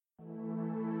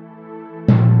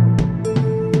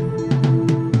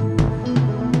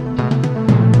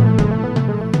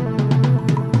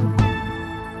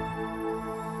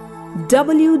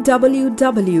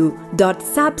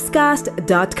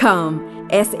www.sabscast.com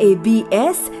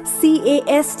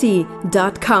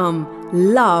sabscast.com.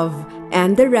 Love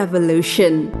and the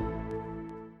Revolution.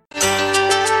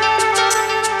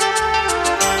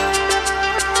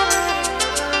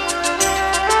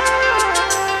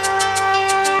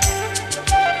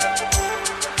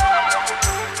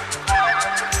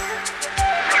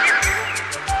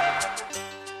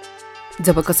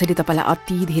 जब कसैले तपाईलाई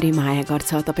अति धेरै माया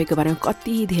गर्छ, तपाईको बारेमा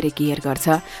कति धेरै केयर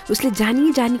गर्छ, उसले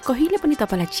जानी कहिले पनि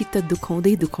तपाईलाई चित्त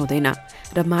दुखाउँदैन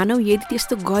र मानव यदि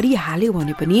त्यस्तो गरिहाल्यो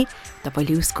भने पनि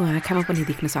तपाईले उसको आँखामा पनि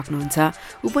देख्न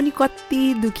सक्नुहुन्छ ऊ पनि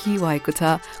कति दुखी भएको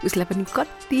छ, उसलाई पनि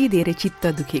कति धेरै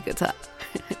चित्त दुखेको छ।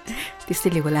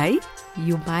 त्यसैले होला है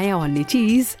यो माया भन्ने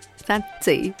चिज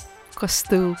साँच्चै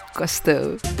कस्तो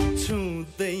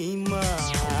छुदैमा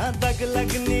दाग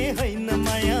लाग्ने हैन,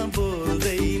 माया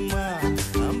बोल्दैमा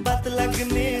बात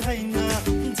लाग्ने हैन,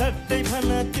 झट्टै भन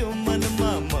त्यो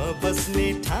मनमा म बस्ने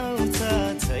ठाउँ छ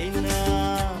छैन।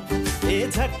 ए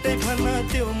झट्टै भन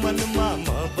त्यो मनमा म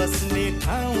बस्ने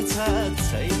ठाउँ छ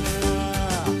छैन।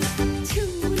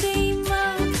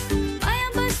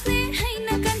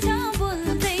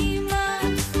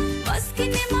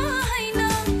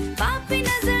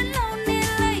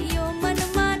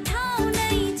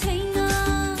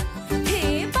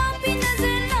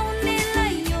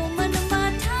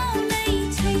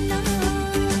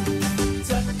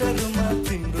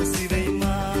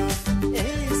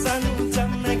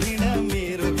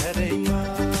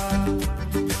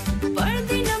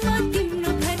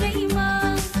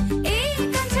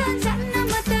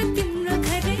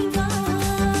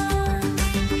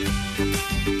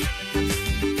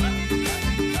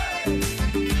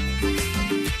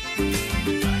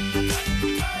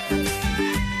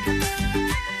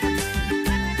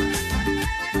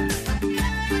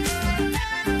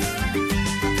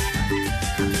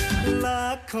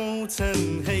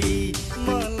 छन् है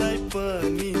मलाई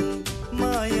पनि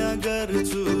माया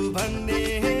गर्छु भन्ने,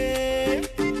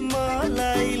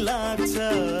 मलाई लाग्छ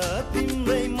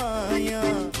तिम्रै माया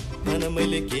भन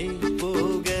मैले के पो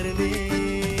गर्ने।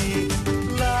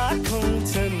 लाखौं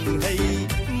छन् है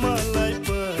मलाई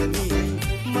पनि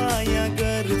माया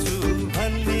गर्छु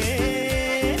भन्ने,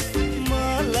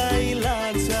 मलाई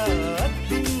लाग्छ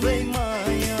तिम्रै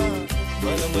माया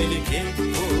भन मैले के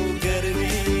पो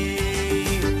गर्ने।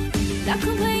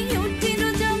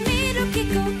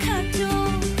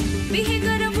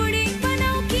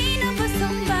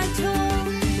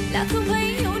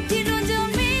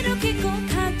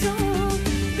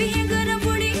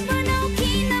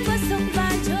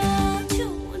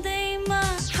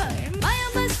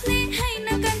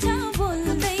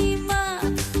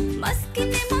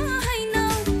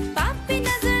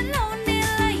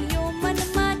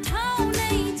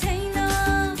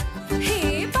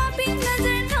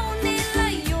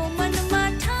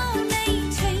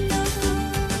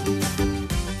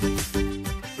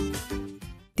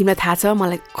 तिमीलाई थाहा छ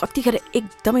मलाई कतिखेर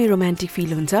एकदमै रोमान्टिक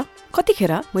फिल हुन्छ?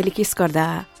 कतिखेर मैले किस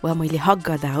गर्दा वा मैले हक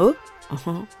गर्दा हो?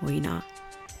 होइन,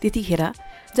 त्यतिखेर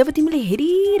जब तिमीले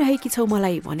हेरिरहेकी छौ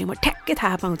मलाई भने म ठ्याक्कै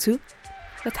थाहा पाउँछु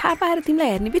र थाहा पाएर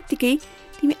तिमीलाई हेर्ने बित्तिकै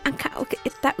तिमी आँखा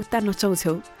यता उता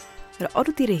नचाउँछौ र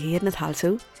अरूतिर हेर्न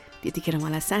थाल्छौ, त्यतिखेर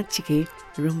मलाई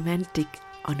साँच्चीकै रोमान्टिक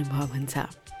अनुभव हुन्छ।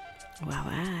 वाह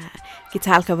के छ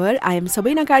हाल खबर? I am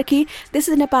Sabina Karki. This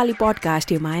is Nepali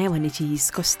podcast. यो माया भन्ने चिज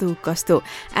कस्तो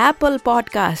एप्पल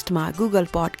पडकास्टमा, गुगल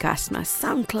पडकास्टमा,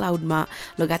 साउन्ड क्लाउडमा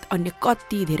लगायत अन्य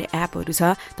कति धेरै एपहरू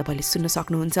छ, तपाईँले सुन्न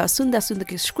सक्नुहुन्छ।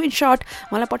 सुन्दाको स्क्रिनसट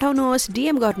मलाई पठाउनुहोस्,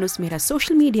 डिएम गर्नुहोस् मेरा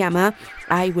सोसियल मिडियामा।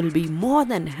 I will be more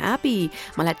than happy.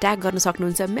 मलाई ट्याग गर्न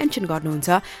सक्नुहुन्छ, मेन्सन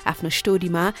गर्नुहुन्छ आफ्नो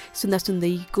स्टोरीमा।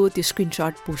 सुन्दैको त्यो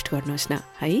स्क्रिनसट पोस्ट गर्नुहोस् न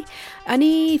है।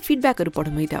 अनि फिडब्याकहरू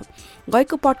पढौँ है त।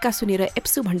 गएको पडकास्ट सुनेर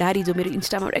एप्सु भण्डारी जो मेरो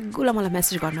इन्स्टामा रेगुलर मलाई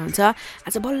मेसेज गर्नुहुन्छ,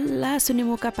 आज बल्ल सुन्ने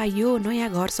मौका पाइयो,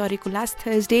 नयाँ घर सरेको लास्ट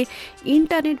थर्सडे,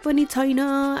 इन्टरनेट पनि छैन,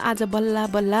 आज बल्ल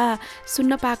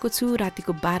सुन्न पाएको छु,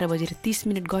 रातिको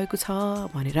 12:30 गएको छ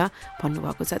भनेर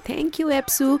भन्नुभएको छ। थ्याङ्क यू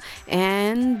एप्सु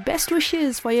and best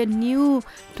wishes for your new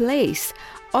place.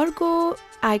 अर्को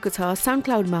आएको छ साउन्ड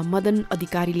क्लाउडमा मदन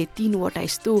अधिकारीले 3वटा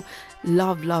यस्तो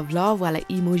लभ वाला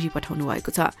इमोजी पठाउनु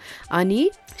भएको छ। अनि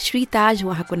श्रीताज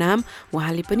उहाँको नाम,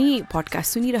 उहाँले पनि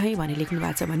पडकास्ट सुनिरहे भने लेख्नु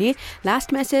भएको छ भने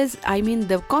last message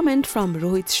the comment from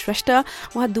Rohit Shrestha,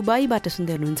 उहाँ दुबईबाट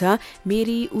सुन्दै हुनुहुन्छ।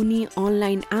 मेरी उनी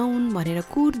अनलाइन आउन् भनेर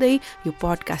कुर्दै यो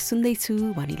पडकास्ट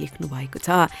सुन्दैछु भनी लेख्नु भएको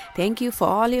छ। Thank you for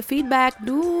all your feedback.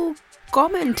 Do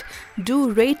comment,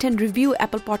 do rate and review.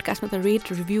 Apple पडकास्टमा त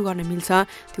रेट रिभ्यू गर्न मिल्छ,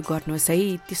 त्यो गर्नुहोस्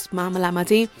है। त्यस मामलामा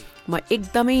चाहिँ म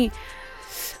एकदमै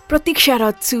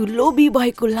प्रतीक्षारत छु, लोभी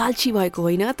भएको, लालची भएको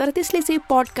होइन, तर त्यसले चाहिँ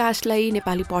पडकास्टलाई,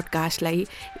 नेपाली पडकास्टलाई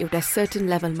एउटा सर्टन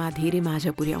लेभलमा धेरै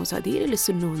माझ पुर्याउँछ, धेरैले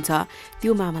सुन्नुहुन्छ।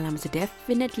 त्यो मामलामा चाहिँ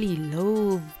डेफिनेटली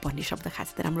लोभ भन्ने शब्द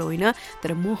खासै त राम्रो होइन,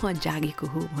 तर मोह जागेको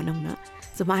हो भनौँ न।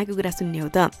 सो मायाको कुरा सुन्ने हो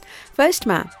त।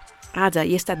 फर्स्टमा आज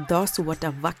यस्ता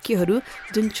 10वटा वाक्यहरू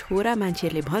जुन छोरा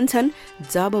मान्छेहरूले भन्छन्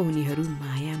जब उनीहरू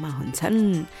मायामा हुन्छन्,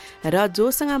 र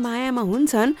जोसँग मायामा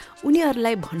हुन्छन्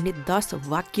उनीहरूलाई भन्ने 10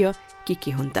 वाक्य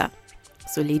के हुन् त।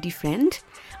 सो लेडी फ्रेन्ड,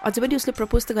 अझ पनि उसले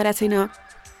प्रपोज त गरेको छैन,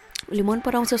 उसले मन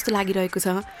पराउँछ जस्तो लागिरहेको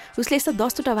छ, उसले यस्ता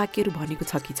 10वटा वाक्यहरू भनेको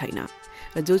छ कि छैन।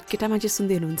 र जो केटा मान्छे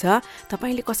सुन्दै हुनुहुन्छ,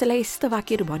 तपाईँले कसैलाई यस्तो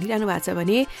वाक्यहरू भनिरहनु भएको छ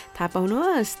भने थाहा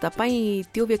पाउनुहोस्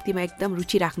तपाईँ त्यो व्यक्तिमा एकदम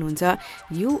रुचि राख्नुहुन्छ।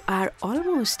 You are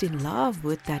almost in love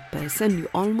with that person. यो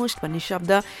अलमोस्ट भन्ने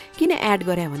शब्द किन एड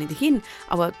गरे भनेदेखि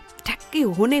अब ठ्याक्कै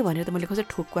हो नै भनेर त मैले कसरी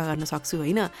ठोक्वा गर्न सक्छु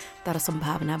होइन, तर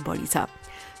सम्भावना बढी छ।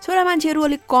 छोरा मान्छेहरू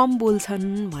अलिक कम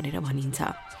बोल्छन् भनेर भनिन्छ।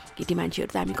 केटी मान्छेहरू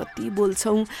त हामी कति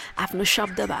बोल्छौँ आफ्नो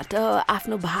शब्दबाट,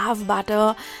 आफ्नो भावबाट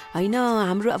होइन,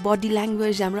 हाम्रो बडी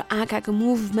ल्याङ्ग्वेज, हाम्रो आँखाको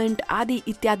मुभमेन्ट आदि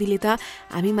इत्यादिले त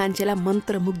हामी मान्छेलाई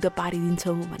मन्त्रमुग्ध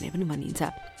पारिदिन्छौँ भनेर पनि भनिन्छ।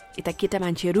 यता केटा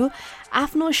मान्छेहरू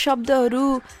आफ्नो शब्दहरू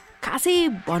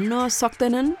खासै भन्न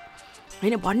सक्दैनन्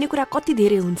होइन, भन्ने कुरा कति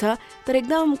धेरै हुन्छ, तर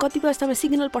एकदम कतिपय अवस्थामा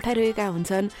सिग्नल पठाइरहेका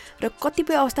हुन्छन् र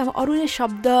कतिपय अवस्थामा अरू नै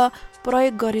शब्द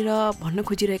प्रयोग गरेर भन्न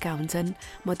खोजिरहेका हुन्छन्,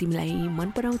 म तिमीलाई मन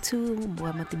पराउँछु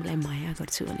वा म तिमीलाई माया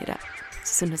गर्छु भनेर।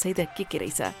 सुन्नुहोस् है त के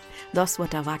रहेछ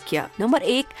 10वटा वाक्य। Number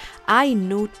 1, I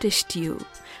noticed you.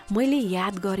 मैले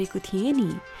याद गरेको थिएँ नि।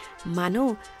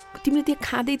 मानौ तिमीले त्यो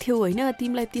खाँदै थियौ होइन,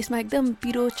 तिमीलाई त्यसमा एकदम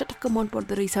पिरो चटक्क मन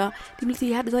पर्दो रहेछ, तिमीले त्यो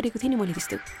याद गरेको थिएँ नि मैले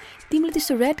त्यस्तो। तिमीले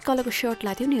त्यस्तो रेड कलरको सर्ट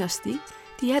लाएको थियौ नि अस्ति,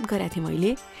 त्यो याद गरेको थिएँ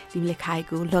मैले। तिमीले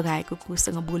खाएको, लगाएको,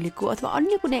 कोसँग बोलेको अथवा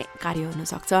अन्य कुनै कार्य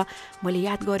हुनसक्छ, मैले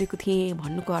याद गरेको थिएँ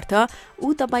भन्नुको अर्थ ऊ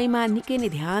तपाईँमा निकै नै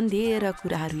ध्यान दिएर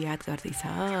कुराहरू याद गर्दैछ,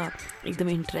 एकदम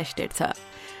इन्ट्रेस्टेड छ।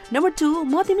 नम्बर 2,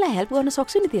 म तिमीलाई हेल्प गर्न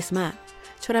सक्छु नि त्यसमा।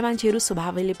 छोरा मान्छेहरू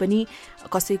स्वभावले पनि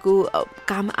कसैको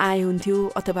काम आए हुन्थ्यो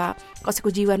अथवा कसैको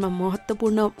जीवनमा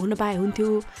महत्त्वपूर्ण हुन पाए हुन्थ्यो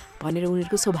भनेर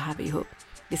उनीहरूको स्वभावै हो।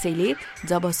 त्यसैले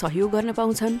जब सहयोग गर्न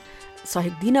पाउँछन्,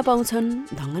 सहयोग दिन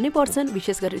पाउँछन्, ढङ्ग नै पर्छन्,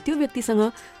 विशेष गरेर त्यो व्यक्तिसँग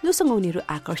जोसँग उनीहरू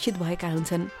आकर्षित भएका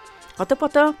हुन्छन्।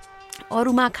 हतपत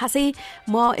अरूमा खासै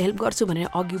म हेल्प गर्छु भनेर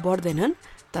अघि बढ्दैनन्,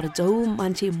 तर जो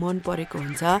मान्छे मन परेको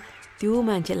हुन्छ त्यो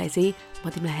मान्छेलाई चाहिँ म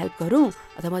तिमीलाई हेल्प गरौँ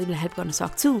अथवा म तिमीलाई हेल्प गर्न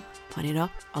सक्छु भनेर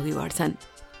अघि बढ्छन्।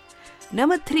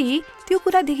 नम्बर 3, त्यो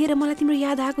कुरा देखेर मलाई तिम्रो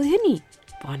याद आएको थियो नि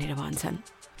भनेर भन्छन्।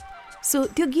 सो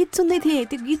त्यो गीत सुन्दै थिएँ,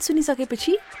 त्यो गीत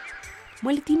सुनिसकेपछि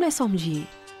मैले तिमीलाई सम्झिएँ,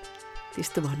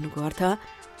 त्यस्तो भन्नुको अर्थ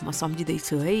म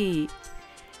सम्झिँदैछु है।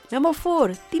 नम्बर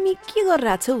 4, तिमी के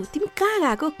गरिरहेछौ, तिमी कहाँ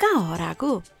गएको, कहाँ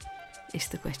हराएको,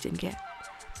 यस्तो क्वेसन क्या।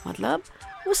 मतलब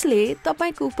उसले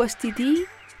तपाईँको उपस्थिति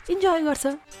इन्जोय गर्छ।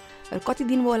 र कति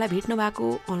दिन भयो होला भेट्नु भएको,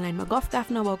 अनलाइनमा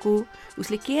गफ नभएको,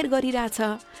 उसले केयर गरिरहेछ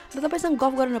र तपाईँसँग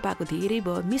गफ गर्न नपाएको धेरै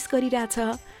भयो, मिस गरिरहेछ,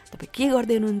 तपाईँ के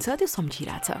गर्दै हुनुहुन्छ त्यो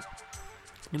सम्झिरहेछ।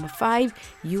 Number 5,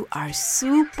 you are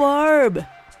superb.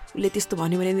 उसले त्यस्तो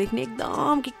भन्यो भनेदेखि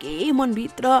एकदम के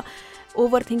मनभित्र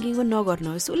ओभर थिङ्किङ पनि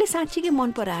नगर्नुहोस्, उसले साँच्चीकै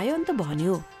मन परायो अन्त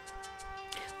भन्यो।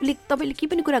 उसले तपाईँले के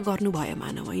पनि कुरा गर्नुभयो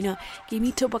मानव होइन, कि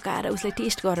मिठो पकाएर उसलाई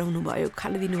टेस्ट गराउनु भयो,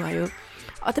 खान दिनुभयो,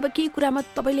 अथवा केही कुरामा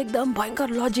तपाईँले एकदम भयङ्कर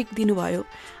लजिक दिनुभयो,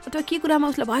 अथवा केही कुरामा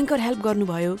उसलाई भयङ्कर हेल्प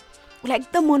गर्नुभयो, उसलाई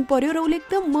एकदम मन पर्यो र उसले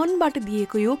एकदम मनबाट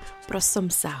दिएको यो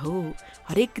प्रशंसा हो।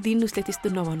 हरेक दिन उसले त्यस्तो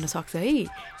नभन्न सक्छ है।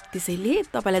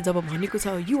 त्यसैले तपाईँलाई जब भनेको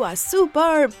छ यु आर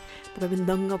सुपर, तपाईँ पनि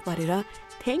दङ्ग परेर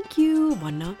थ्याङ्क यू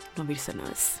भन्न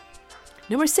नबिर्सनुहोस्।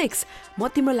 नम्बर 6, म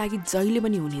तिम्रो लागि जहिले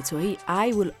पनि हुनेछु है।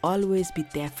 I will always be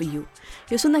there for you.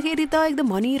 यो सुन्दाखेरि त एकदम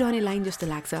भनिरहने लाइन जस्तो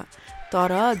लाग्छ,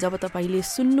 तर जब तपाईँले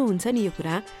सुन्नुहुन्छ नि यो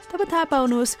कुरा, तब थाहा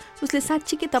पाउनुहोस् उसले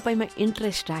साँच्चीकै तपाईँमा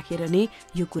इन्ट्रेस्ट राखेर नै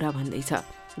यो कुरा भन्दैछ।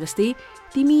 जस्तै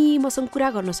तिमी मसँग कुरा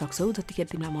गर्न सक्छौ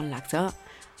जतिखेर तिमीलाई मन लाग्छ,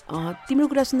 तिम्रो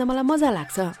कुरा सुन्दा मलाई मजा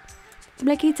लाग्छ,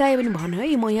 तिमीलाई केही चाहियो भने भन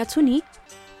है, म यहाँ छु नि।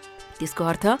 त्यसको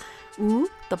अर्थ ऊ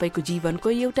तपाईँको जीवनको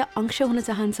एउटा अंश हुन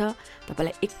चाहन्छ,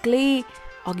 तपाईँलाई एक्लै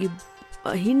अघि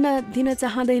हिँड्न दिन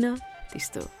चाहँदैन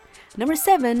त्यस्तो। Number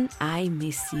 7, I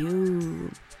miss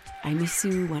you. I miss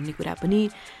you भन्ने कुरा पनि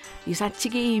यो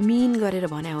साँच्चीकै मिन गरेर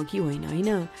भने हो कि होइन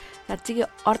होइन, साँच्चीकै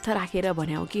अर्थ राखेर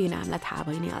भने हो कि होइन हामीलाई थाहा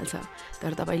भइ नै हाल्छ।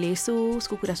 तर तपाईँले यसो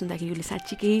उसको कुरा सुन्दाखेरि उसले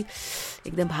साँच्चीकै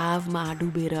एकदम भावमा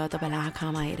डुबेर तपाईँलाई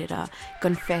आँखामा हेरेर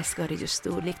कन्फेस गरे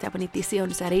जस्तो, लेख्दा पनि त्यसै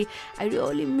अनुसारै आई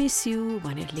रियली मिस यु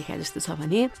भनेर लेखा जस्तो छ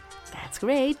भने द्याट्स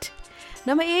ग्रेट।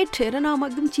 नम्बर 8, हेर न म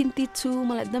एकदम चिन्तित छु,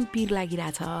 मलाई एकदम पिर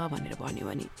लागिरहेछ भनेर भन्यो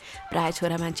भने प्रायः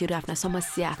छोरा मान्छेहरू आफ्ना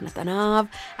समस्या, आफ्ना तनाव,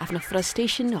 आफ्ना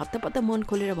फ्रस्ट्रेसन हत्तपत्त मन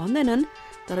खोलेर भन्दैनन्,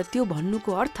 तर त्यो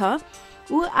भन्नुको अर्थ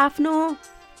ऊ आफ्नो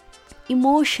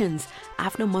इमोसन्स,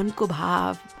 आफ्नो मनको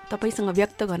भाव तपाईँसँग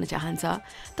व्यक्त गर्न चाहन्छ,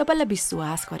 तपाईँलाई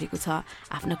विश्वास गरेको छ,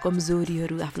 आफ्ना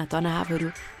कमजोरीहरू, आफ्ना तनावहरू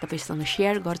तपाईँसँग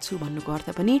सेयर गर्छु भन्नुको अर्थ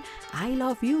पनि आई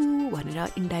लभ यु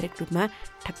भनेर इन्डाइरेक्ट रूपमा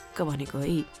ठ्याक्क भनेको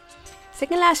है।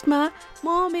 सेकेन्ड लास्टमा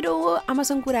म मेरो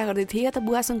आमासँग कुरा गर्दै थिएँ या त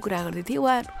बुवासँग कुरा गर्दै थिएँ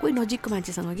वा कोही नजिकको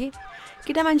मान्छेसँग कि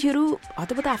केटा मान्छेहरू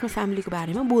हतपत आफ्नो फ्यामिलीको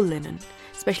बारेमा बोल्दैनन्,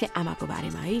 स्पेसली आमाको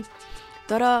बारेमा है।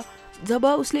 तर जब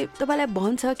उसले तपाईँलाई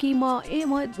भन्छ कि म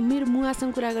मेरो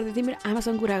मुवासँग कुरा गर्दै थिएँ, मेरो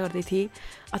आमासँग कुरा गर्दै थिएँ,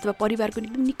 अथवा परिवारको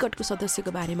एकदम निकटको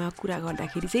सदस्यको बारेमा कुरा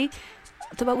गर्दाखेरि चाहिँ,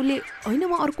 अथवा उसले होइन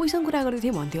म अरू कोहीसँग कुरा गर्दै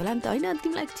थिएँ भन्थ्यो होला नि त, होइन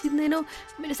तिमीलाई चिन्दैनौ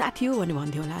मेरो साथी हो भन्ने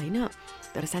भन्थ्यो होला होइन।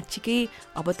 तर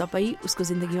साँच्चीकै अब तपाईँ उसको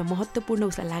जिन्दगीमा महत्त्वपूर्ण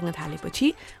उसलाई लाग्न थालेपछि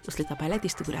उसले तपाईँलाई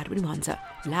त्यस्तो कुराहरू पनि भन्छ।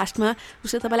 लास्टमा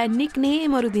उसले तपाईँलाई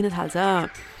निकनेमहरू दिन थाल्छ।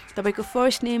 तपाईँको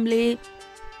फर्स्ट नेमले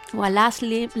वा लास्ट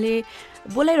नेमले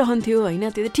बोलाइरहन्थ्यो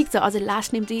होइन, त्यो त ठिक छ, अझ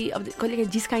लास्ट नेम चाहिँ अब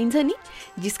कहिलेकाहीँ जिस्काइन्छ नि,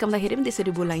 जिस्काउँदाखेरि पनि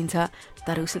त्यसरी बोलाइन्छ।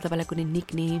 तर उसले तपाईँलाई कुनै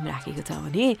निकनेम राखेको छ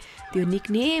भने त्यो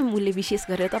निकनेम उसले विशेष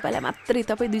गरेर तपाईँलाई मात्रै,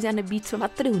 तपाईँ दुईजना बिचमा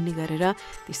मात्रै हुने गरेर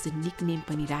त्यस्तो निकनेम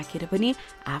पनि राखेर पनि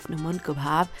आफ्नो मनको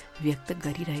भाव व्यक्त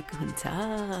गरिरहेको हुन्छ।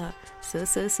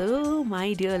 So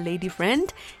my dear lady friend,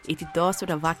 यति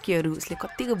 10वटा वाक्यहरू उसले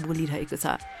कतिको बोलिरहेको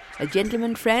छ।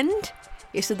 जेन्टलम्यान फ्रेन्ड,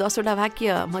 यस्तो 10वटा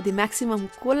वाक्य मध्ये म्याक्सिमम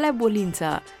कसलाई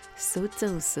बोलिन्छ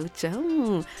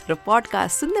सोचौँ र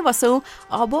पडकास्ट सुन्दै बसौँ।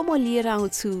 अब म लिएर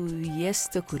आउँछु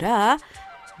यस्तो कुरा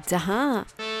जहाँ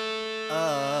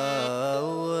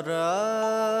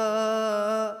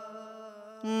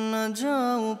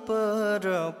नजाऊ पर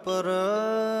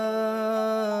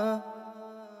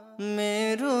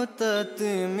मेरो त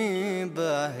तिमी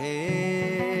बाहेक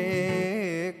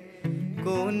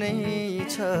कुनै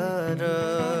छ र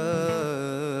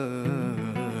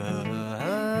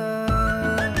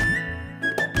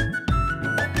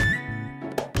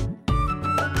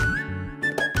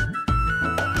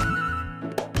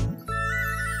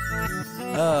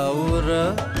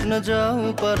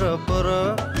नजाऊ पर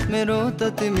मेरो त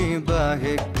तिमी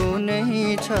बाहेक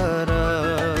कुनै छ र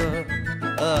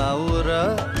आउर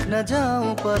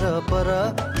नजाऊ पर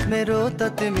मेरो त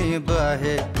तिमी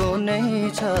बाहेक कुनै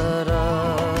छ र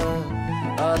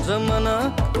आज मन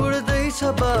उड्दैछ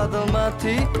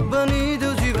बादलमाथि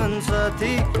बनिदेऊ जीवन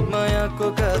साथी मायाको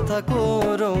कथा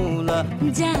कोरौला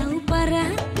जाऊ पर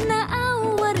न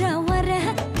आऊ वर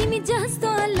तिमी जस्तो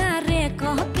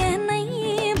लारेको के नै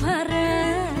भर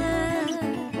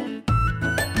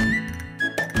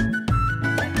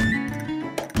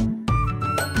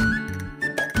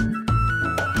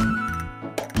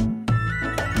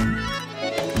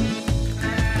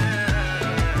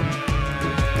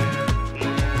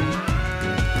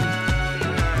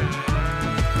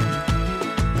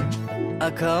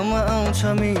आँखामा आउँछ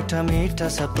मिठा मिठा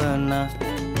सपना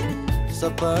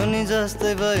सपनी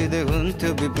जस्तै भइदिए हुन्थ्यो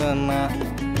विपना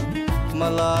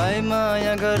मलाई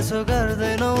माया गर्छौ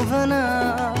गर्दैनौ भना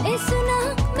ए सुन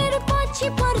मेरो पछि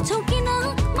पर्छौ किन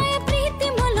माया प्रीति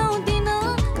मलाउँदिन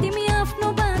तिमी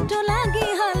आफ्नो बाटो लागि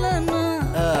हालन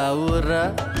आउरा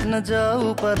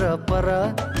नजाऊ पर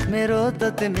मेरो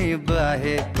त तिमी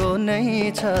बाहेको नै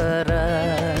छ र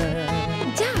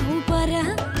जाऊ पर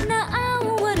न आऊ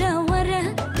वर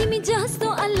तिमी जस्तो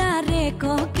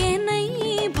अल्लारेको के नै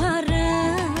भर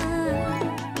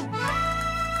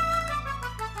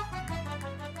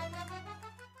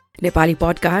नेपाली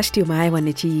पडकास्ट यो माया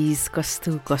भन्ने चिज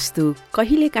कस्तो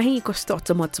कहिले काहीँ कस्तो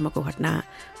अचम्मको घटना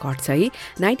घट्छ है।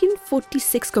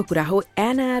 1946को कुरा हो।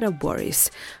 एना र बोरिस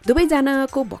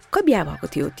दुवैजनाको भक्क बिहा भएको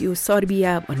थियो। त्यो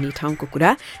सर्बिया भन्ने ठाउँको कुरा।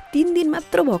 3 दिन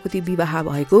मात्र भएको थियो विवाह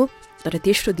भएको। तर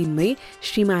तेस्रो दिनमै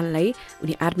श्रीमानलाई,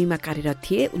 उनी आर्मीमा कार्यरत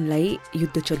थिए, उनलाई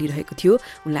युद्ध चलिरहेको थियो,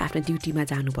 उनलाई आफ्नो ड्युटीमा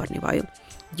जानुपर्ने भयो।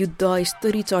 युद्ध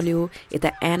यस्तरी चल्यो, यता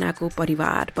एनाको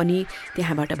परिवार पनि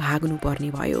त्यहाँबाट भाग्नु पर्ने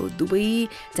भयो।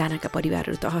 दुवैजनाका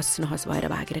परिवारहरू तहस नहस भएर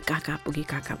भागेर कहाँ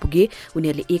पुगे।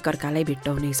 उनीहरूले एकअर्कालाई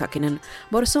भेट्टाउनै सकेनन्।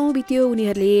 वर्षौँ बित्यो,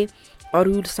 उनीहरूले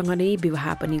अरूसँग नै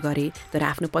विवाह पनि गरे, तर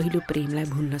आफ्नो पहिलो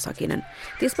प्रेमलाई भुल्न सकेनन्।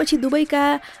 त्यसपछि दुवैका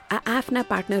आफ्ना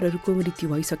पार्टनरहरूको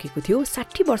मृत्यु भइसकेको थियो।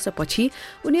 60 वर्षपछि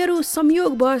उनीहरू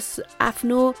संयोगवश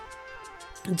आफ्नो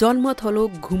जन्मथलो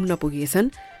घुम्न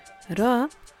पुगेछन्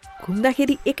र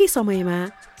घुम्दाखेरि एकै समयमा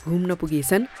घुम्न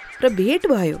पुगेछन् र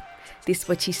भेट भयो।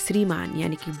 त्यसपछि श्रीमान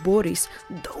यानि कि बोरिस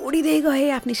दौडिँदै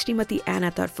गए आफ्नी श्रीमती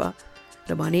एनातर्फ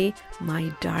र भने,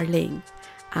 my darling,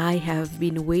 I have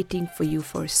been waiting for you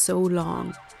for so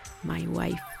long, my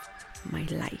wife, my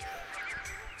life.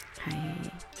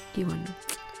 हाय, के भन्नु,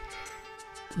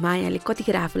 मायाले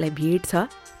कतिखेर आफूलाई भेट्छ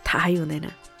थाहै हुँदैन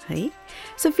है।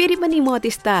 सो फेरि पनि म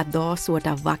त्यस्ता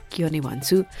 10वटा वाक्य नै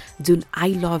भन्छु जुन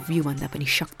आई लभ यु भन्दा पनि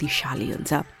शक्तिशाली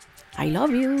हुन्छ। आई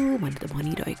लभ यु भनेर त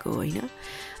भनिरहेको होइन।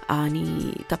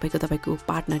 अनि तपाईँको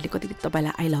पार्टनरले कति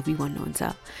तपाईँलाई आई लभ यु भन्नुहुन्छ,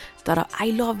 तर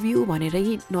आई लभ यु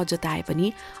भनेरै नजताए पनि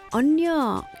अन्य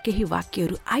केही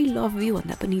वाक्यहरू आई लभ यु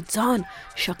भन्दा पनि झन्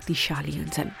शक्तिशाली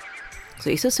हुन्छन्। सो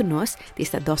यसो सुन्नुहोस्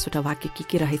त्यस्ता 10वटा वाक्य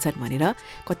के रहेछन् भनेर।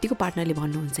 कतिको पार्टनरले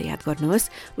भन्नुहुन्छ याद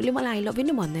गर्नुहोस्, उसले मलाई आई लभ यु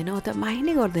नै भन्दैन अथवा माया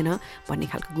नै गर्दैन भन्ने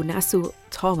खालको गुनासो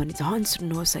छ भने झन्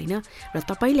सुन्नुहोस् होइन। र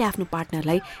तपाईँले आफ्नो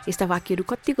पार्टनरलाई यस्ता वाक्यहरू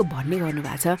कतिको भन्ने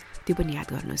गर्नुभएको छ त्यो पनि याद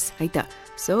गर्नुहोस् है त।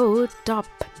 So top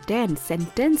 10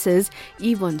 sentences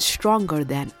even stronger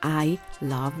than I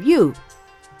love you.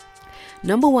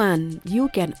 Number 1, you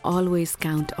can always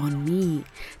count on me.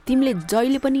 तिमीले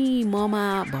जहिले पनि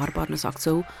ममा भर पर्न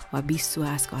सक्छौ वा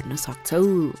विश्वास गर्न सक्छौ।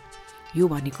 यो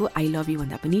भनेको आई लभ यु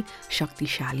भन्दा पनि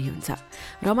शक्तिशाली हुन्छ।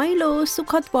 रमाइलो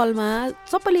सुखद पलमा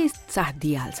सबैले साथ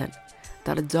दिइहाल्छन्,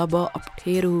 तर जब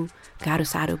अप्ठ्यारो गाह्रो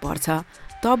साह्रो पर्छ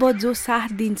तब जो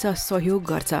साथ दिन्छ सहयोग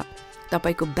गर्छ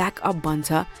तपाईँको ब्याकअप बन्छ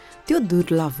त्यो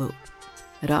दुर्लभ हो।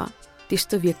 र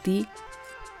त्यस्तो व्यक्ति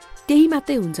त्यही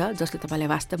मात्रै हुन्छ जसले तपाईँलाई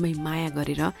वास्तवमै माया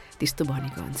गरेर त्यस्तो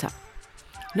भनेको हुन्छ।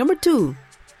 नम्बर 2,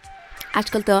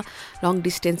 आजकल त लङ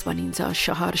डिस्टेन्स भनिन्छ।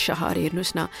 सहर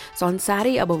हेर्नुहोस् न,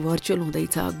 संसारै अब भर्चुअल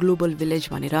हुँदैछ, ग्लोबल भिलेज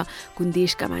भनेर कुन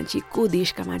देशका मान्छे को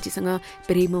देशका मान्छेसँग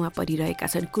प्रेममा परिरहेका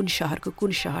छन्, कुन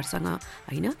सहरसँग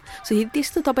होइन। सो यदि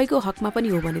त्यस्तो तपाईँको हकमा पनि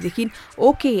हो भनेदेखि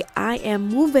ओके आई एम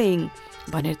मुभिङ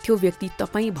भनेर त्यो व्यक्ति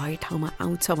तपाईँ भए ठाउँमा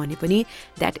आउँछ भने पनि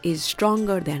that is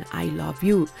stronger then I love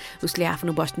you. उसले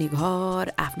आफ्नो बस्ने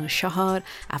घर, आफ्नो सहर,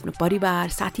 आफ्नो परिवार,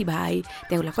 साथीभाइ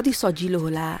त्यहाँ उसलाई कति सजिलो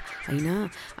होला होइन,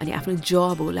 अनि आफ्नो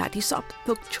जब होला, ती सब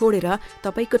छोडेर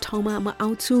तपाईँको ठाउँमा म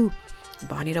आउँछु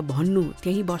भनेर भन्नु,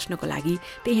 त्यहीँ बस्नको लागि,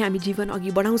 त्यही हामी जीवन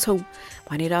अघि बढाउँछौँ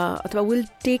भनेर, अथवा will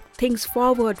take things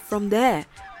forward from there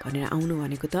भनेर आउनु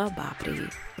भनेको त बाप्रे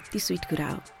यति स्विट कुरा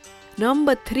हो।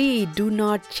 Number 3, do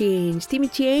not change. तिमी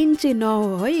चेन्ज चाहिँ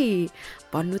नहो है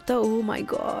भन्नु त ओ माई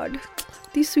गड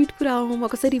यति स्विट कुरा हो, म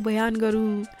कसरी बयान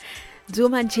गरौँ। जो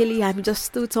मान्छेले हामी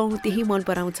जस्तो छौँ त्यही मन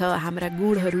पराउँछ, हाम्रा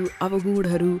गुणहरू,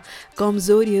 अवगुणहरू,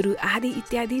 कमजोरीहरू आदि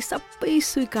इत्यादि सबै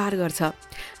स्वीकार गर्छ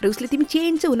र उसले तिमी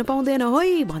चेन्ज चाहिँ हुन पाउँदैन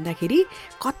है भन्दाखेरि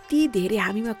कति धेरै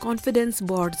हामीमा कन्फिडेन्स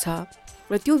बढ्छ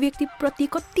र त्यो व्यक्तिप्रति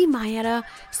कति माया र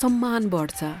सम्मान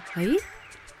बढ्छ है।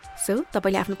 सो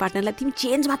तपाईँले आफ्नो पार्टनरलाई तिमी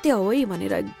चेन्ज मात्रै हो है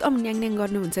भनेर एकदम न्याङ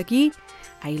गर्नुहुन्छ कि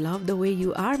I love the way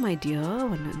you are my dear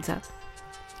भन्नुहुन्छ।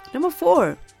 नम्बर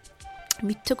 4,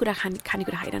 मिठो कुरा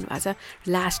खानेकुरा खाइरहनु भएको छ,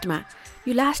 लास्टमा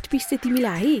यो लास्ट पिस चाहिँ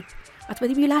तिमीलाई है अथवा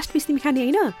तिमी यो लास्ट पिस तिमी खाने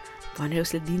होइन भनेर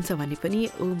उसले दिन्छ भने पनि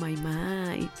ओ माई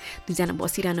माई, दुईजना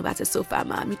बसिरहनु भएको छ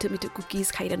सोफामा, मिठो मिठो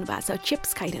कुकिज खाइरहनु भएको छ,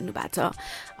 चिप्स खाइरहनु भएको छ,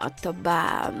 अथवा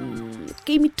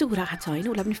केही मिठो कुरा खान्छ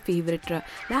होइन, उसलाई पनि फेभरेट र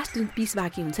लास्ट जुन पिस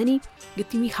बाँकी हुन्छ नि यो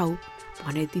तिमी खाऊ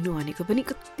भनेर दिनु भनेको पनि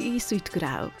कति स्विट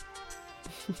कुरा हो।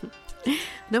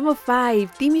 नम्बर 5,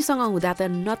 तिमीसँग हुँदा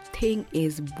त नथिङ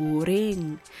इज बोरिङ।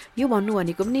 यो भन्नु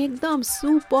भनेको पनि एकदम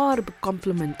सुपर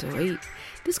कम्प्लिमेन्ट हो है।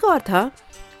 त्यसको अर्थ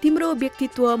तिम्रो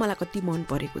व्यक्तित्व मलाई कति मन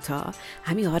परेको छ,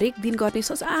 हामी हरेक दिन गर्ने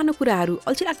ससानो कुराहरू,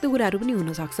 अल्छी लाग्दो कुराहरू पनि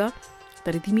हुनसक्छ,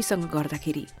 तर तिमीसँग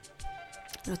गर्दाखेरि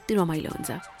कति रमाइलो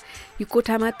हुन्छ। यो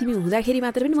कोठामा तिमी हुँदाखेरि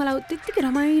मात्र पनि मलाई त्यत्तिकै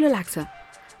रमाइलो लाग्छ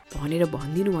भनेर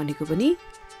भनिदिनु भनेको पनि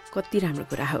कति राम्रो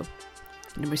कुरा हो।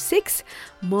 नम्बर 6,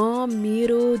 म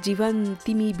मेरो जीवन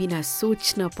तिमी बिना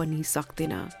सोच्न पनि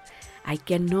सक्दैन। I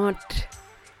can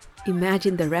not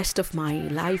imagine the rest of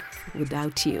my life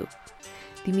without you.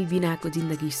 तिमी बिनाको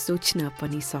जिन्दगी सोच्न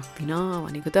पनि सक्दिन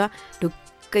भनेको त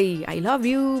ढुक्कै आई लभ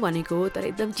यु भनेको,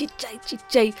 तर एकदम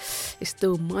चिच्चाइ यस्तो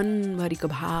मनभरिको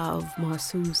भाव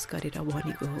महसुस गरेर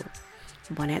भनेको हो।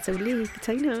 भनेको छ उसले कि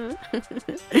छैन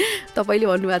तपाईँले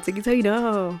भन्नुभएको छ कि छैन।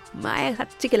 माया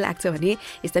साँच्चै लाग्छ भने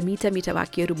यस्ता मिठा मिठा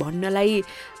वाक्यहरू भन्नलाई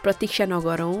प्रतीक्षा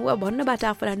नगरौँ वा भन्नबाट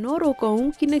आफूलाई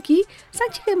नरोकौँ, किनकि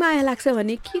साँच्चीकै माया लाग्छ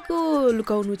भने के को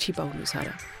लुकाउनु छिपाउनु छ र।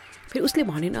 फेरि उसले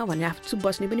भनेन भने आफू चुप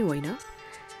बस्ने पनि होइन,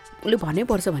 उसले भन्नै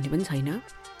पर्छ भन्ने पनि छैन।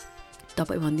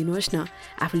 तपाईँ भनिदिनुहोस् न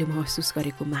आफूले महसुस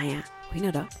गरेको माया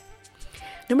होइन र।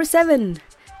 नम्बर 7,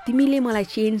 तिमीले मलाई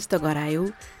चेन्ज त गरायौ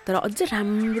तर अझ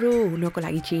राम्रो हुनको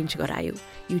लागि change गरायौ।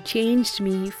 You change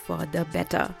me for the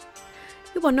better.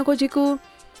 यो भन्न खोजेको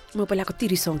म पहिला कति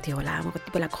रिसाउँथेँ होला, म कति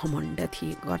बेला घमण्ड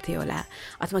गर्थेँ होला,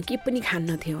 अथवा के पनि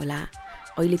खान्न थिएँ होला।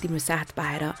 अहिले तिम्रो साथ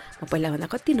पाएर म पहिलाभन्दा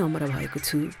कति नम्र भएको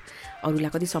छु,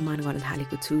 अरूलाई कति सम्मान गर्न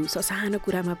थालेको छु, ससानो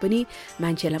कुरामा पनि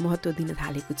मान्छेलाई महत्त्व दिन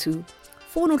थालेको छु,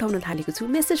 फोन उठाउन थालेको छु,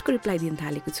 मेसेजको रिप्लाई दिन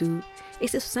थालेको छु।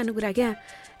 यस्तो सानो कुरा क्या,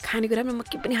 खानेकुरामा म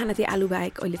के पनि खान थिएँ आलु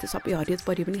बाहेक, अहिले त सबै हरियो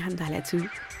परियो पनि खान थालेको छु,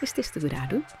 यस्तो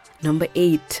कुराहरू। नम्बर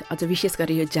 8, अझ विशेष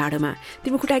गरी यो जाडोमा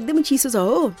तिम्रो खुट्टा एकदमै चिसो छ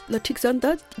हो, ल ठिक छ नि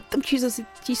त, एकदम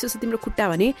चिसो छ तिम्रो खुट्टा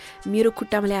भने मेरो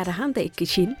खुट्टामा ल्याएर खा नि त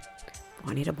एकैछिन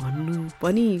भनेर भन्नु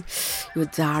पनि यो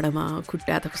जाडोमा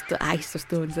खुट्टा त कस्तो आइस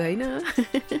जस्तो हुन्छ होइन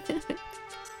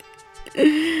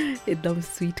एकदम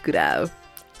स्विट कुरा हो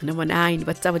होइन आइन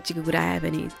बच्चा बच्चीको कुरा आयो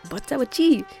भने बच्चा बच्ची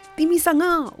तिमीसँग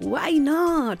वाइ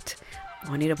नट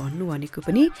भनेर भन्नु भनेको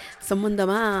पनि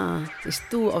सम्बन्धमा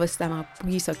यस्तो अवस्थामा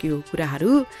पुगिसक्यो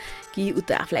कुराहरू कि ऊ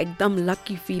त आफूलाई एकदम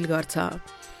लक्की फिल गर्छ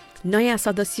नयाँ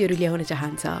सदस्यहरू ल्याउन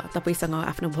चाहन्छ तपाईँसँग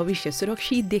आफ्नो भविष्य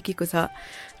सुरक्षित देखेको छ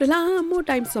र लामो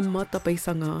टाइमसम्म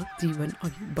तपाईँसँग जीवन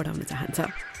अघि बढाउन चाहन्छ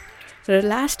र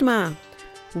लास्टमा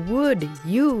वुड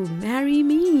यु म्यारी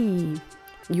मी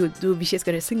यो जो विशेष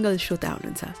गरेर सिङ्गल श्रोता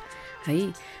हुनुहुन्छ है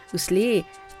उसले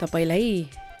तपाईँलाई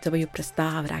जब यो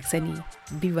प्रस्ताव राख्छ नि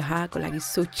विवाहको लागि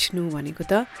सोच्नु भनेको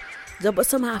त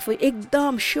जबसम्म आफू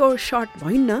एकदम स्योर सर्ट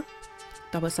भइन्न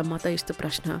तबसम्म त यस्तो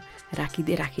प्रश्न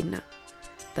राखिन्न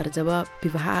तर जब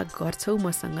विवाह गर्छौ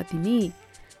मसँग तिमी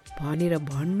भनेर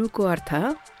भन्नुको अर्थ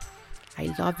I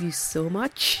love you so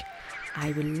much I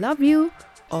will love you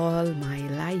all my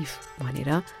life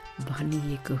भनेर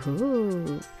भनिएको हो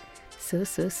सो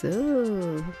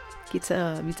के छ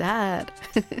विचार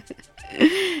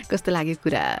कस्तो लाग्यो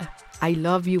कुरा आई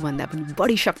लभ यु भन्दा पनि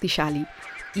बढी शक्तिशाली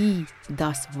यी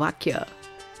 10 वाक्य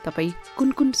तपाईँ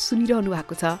कुन सुनिरहनु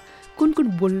भएको छ कुन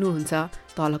बोल्नुहुन्छ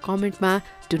तल कमेन्टमा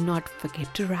do not forget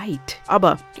to right अब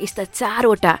यस्ता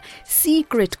 4वटा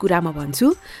सिक्रेट कुरा म भन्छु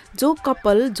जो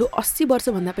कपल जो 80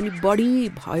 वर्षभन्दा पनि बढी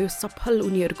भयो सफल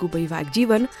उनीहरूको वैवाहिक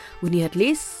जीवन उनीहरूले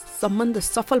सम्बन्ध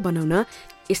सफल बनाउन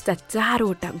यस्ता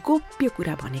 4वटा गोप्य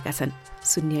कुरा भनेका छन्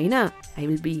सुन्ने होइन I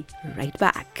will be right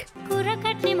back कुरा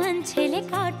काट्ने मान्छेले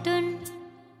काटुन्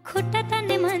खुट्टा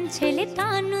तान्ने मान्छेले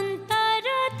तानुन् तर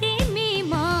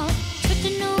तिमीमा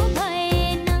छुट्नु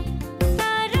भएन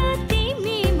तर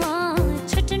तिमीमा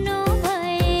छुट्नु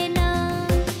भएन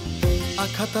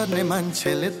आँखा तर्ने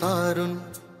मान्छेले तरुन्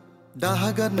डाहा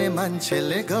गर्ने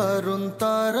मान्छेले गरुन्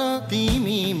तर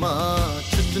तिमीमा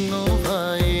छुट्नु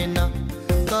भएन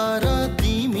तर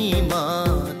तिमीमा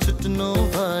छुट्नु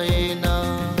भएन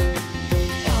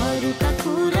अरूका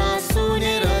कुरा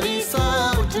सुनेर रिसा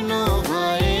उठ्नु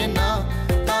भएन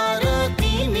तर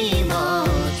तिमीमा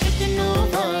छुट्नु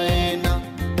भएन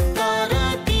तर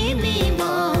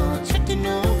तिमीमा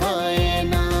छुट्नु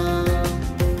भएन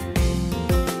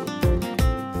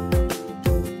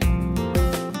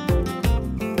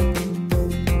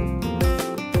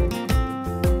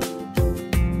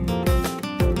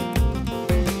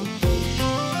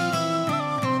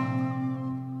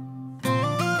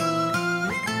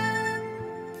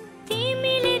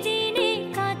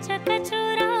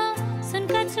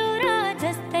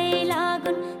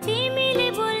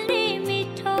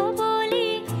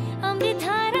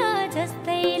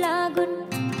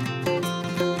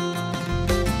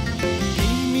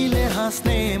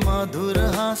मधुर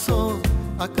हाँसो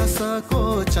आकाशको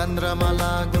चन्द्रमा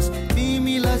लागोस्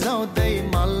तिमीलाई जाउँदै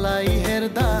मलाई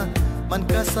हेर्दा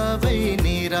मनका सबै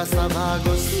निराशा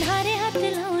भागोस् धारे हात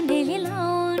लाउनेले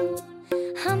लाउन्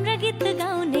हाम्रा गीत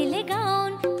गाउनेले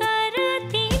गाउन् तर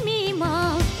तिमीमा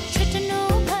छुट्नु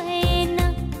भएन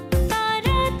तर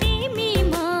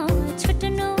तिमीमा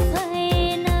छुट्नु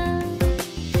भएन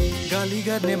गाली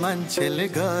गर्ने मान्छेले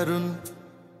गरुन्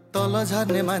तल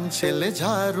झर्ने मान्छेले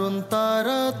झारुन् तर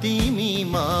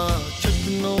तिमीमा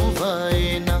छुट्नु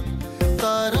भएन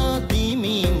तर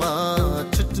तिमीमा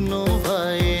छुट्नु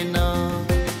भएन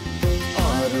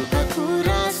अरूका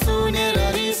कुरा सुनेर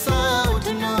रिसा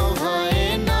उठ्नु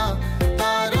भएन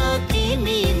तर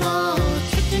तिमीमा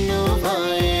छुट्नु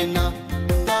भएन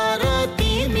तर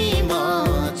तिमीमा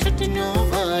छुट्नु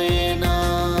भएन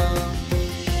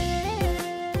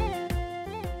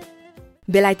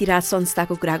बेलायती राज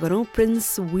संस्थाको कुरा गरौँ प्रिन्स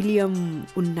विलियम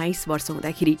 19 वर्ष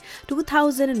हुँदाखेरि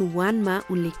 2001मा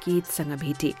उनले केटसँग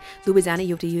भेटे दुवैजना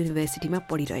एउटै युनिभर्सिटीमा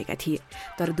पढिरहेका थिए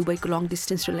तर दुबईको लङ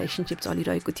डिस्टेन्स रिलेसनसिप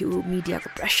चलिरहेको थियो मिडियाको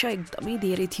प्रेसर एकदमै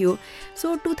धेरै थियो सो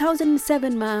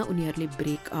 2007मा उनीहरूले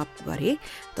ब्रेकअप गरे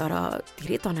तर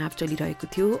धेरै तनाव चलिरहेको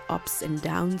थियो अप्स एन्ड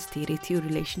डाउन्स धेरै थियो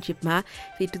रिलेसनसिपमा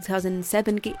फेरि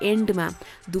 2007 एन्डमा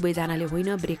दुवैजनाले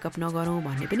होइन ब्रेकअप नगरौँ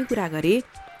भन्ने पनि कुरा गरे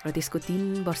र त्यसको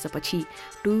 3 वर्षपछि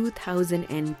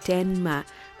 2010मा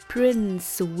प्रिन्स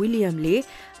विलियमले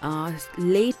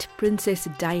लेट प्रिन्सेस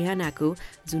डायनाको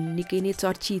जुन निकै नै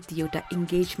चर्चित एउटा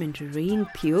इन्गेजमेन्ट रिङ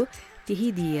थियो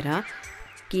त्यही दिएर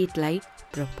केटलाई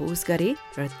प्रपोज गरे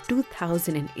र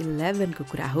 2011 को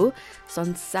कुरा हो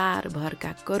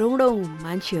संसारभरका करोडौं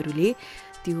मान्छेहरूले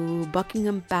त्यो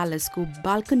बकिङहम प्यालेसको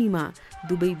बाल्कनीमा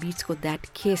दुवै बीचको द्याट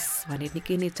केस भनेर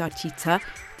निकै नै चर्चित छ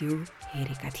त्यो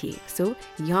हेरेका थिए। सो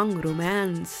यङ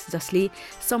रोमान्स जसले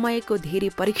समयको धेरै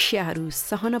परीक्षाहरू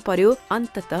सहन पर्यो,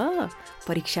 अन्ततः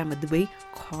परीक्षामा दुवै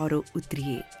खरो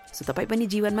उत्रिए। सो तपाईँ पनि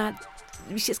जीवनमा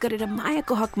विशेष गरेर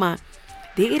मायाको हकमा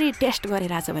धेरै टेस्ट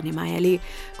गरिरहेछ भने मायाले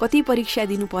कति परीक्षा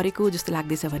दिनु परेको जस्तो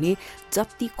लाग्दैछ भने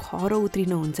जति खरो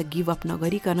उत्रिनुहुन्छ गिभ अप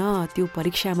नगरिकन त्यो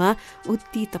परीक्षामा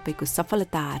उति तपाईँको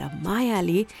सफलता र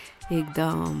मायाले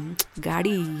एकदम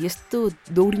गाडी यस्तो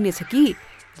दौडिनेछ कि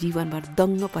जीवनभर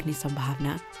दङ्ग पर्ने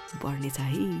सम्भावना बढ्नेछ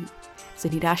है। सो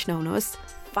निराश नहुनुहोस्,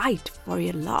 फाइट फर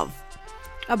यर लभ।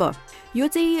 अब यो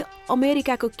चाहिँ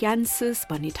अमेरिकाको क्यान्सस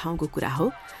भन्ने ठाउँको कुरा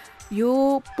हो। यो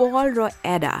पल र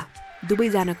एडा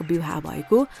दुवैजनाको विवाह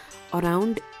भएको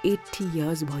अराउन्ड 80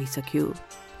 इयर्स भइसक्यो।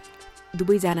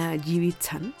 दुवैजना जीवित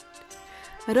छन्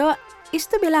र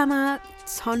यस्तो बेलामा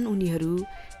छन् उनीहरू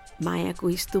मायाको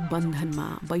यस्तो बन्धनमा,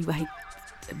 वैवाहिक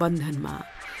बन्धनमा,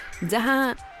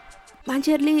 जहाँ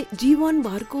मान्छेहरूले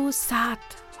जीवनभरको साथ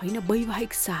होइन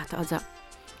वैवाहिक साथ अझ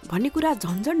भन्ने कुरा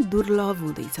झन्झन दुर्लभ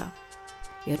हुँदैछ।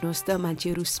 हेर्नुहोस् त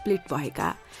मान्छेहरू स्प्लिट भएका,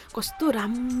 कस्तो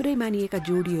राम्रै मानिएका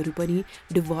जोडीहरू पनि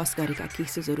डिभोर्स गरेका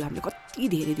केसेसहरू हामीले कति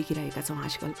धेरै देखिरहेका छौँ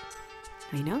आजकल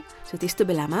होइन। सो त्यस्तो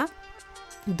बेलामा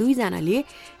दुईजनाले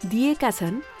दिएका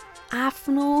छन्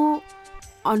आफ्नो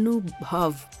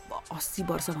अनुभव। 80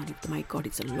 वर्ष भनेको त my God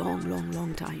it's a long long long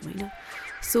time होइन।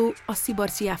 सो 80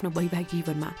 वर्षीय आफ्नो वैवाहिक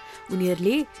जीवनमा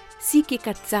उनीहरूले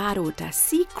सिकेका 4वटा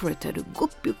सिक्रेटहरू,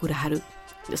 गोप्य कुराहरू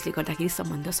जसले गर्दाखेरि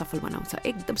सम्बन्ध सफल बनाउँछ।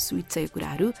 एकदम स्विट छ यो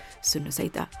कुराहरू, सुन्नुहोस् है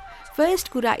त। फर्स्ट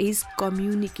कुरा इज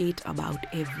कम्युनिकेट अबाउट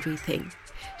एभ्रिथिङ।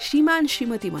 श्रीमान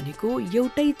श्रीमती भनेको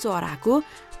एउटै चराको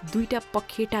दुईटा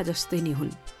पखेटा जस्तै नै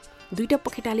हुन्। दुईटा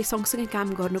पखेटाले सँगसँगै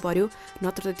काम गर्नु पर्यो,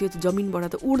 नत्र त त्यो जमिनबाट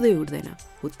त उड्दै उड्दैन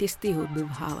हो। त्यस्तै हो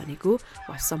विवाह भनेको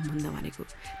वा सम्बन्ध भनेको।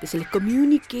 त्यसैले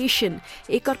कम्युनिकेसन,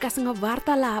 एकअर्कासँग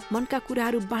वार्तालाप, मनका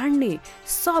कुराहरू बाँड्ने,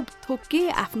 सब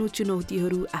थोके आफ्नो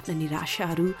चुनौतीहरू, आफ्ना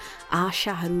निराशाहरू,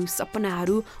 आशाहरू,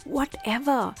 सपनाहरू, वाट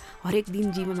एभर हरेक दिन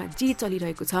जीवनमा जे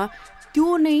चलिरहेको छ त्यो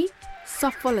नै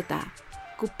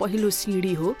सफलताको पहिलो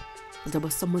सिँढी हो जब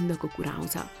सम्बन्धको कुरा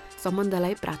आउँछ।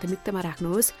 सम्बन्धलाई प्राथमिकतामा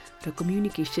राख्नुहोस् र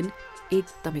कम्युनिकेसन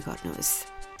एकदमै गर्नुहोस्।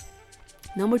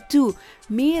 नम्बर 2,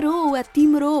 मेरो वा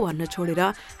तिम्रो भन्न छोडेर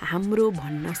हाम्रो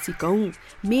भन्न सिकौँ।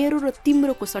 मेरो र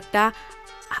तिम्रोको सट्टा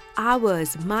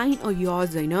आवर्स, माइन अ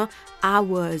योर्स होइन,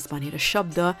 आवर्स भनेर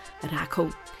शब्द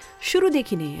राखौँ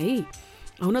सुरुदेखि नै है।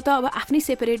 हुन त अब आफ्नै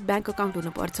सेपरेट ब्याङ्क अकाउन्ट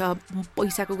हुनुपर्छ,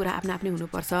 पैसाको कुरा आफ्नो आफ्नै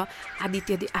हुनुपर्छ, आदि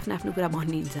इत्यादि आफ्नो आफ्नो कुरा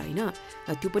भनिन्छ होइन।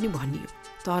 र त्यो पनि भनियो,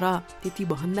 तर त्यति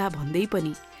भन्दै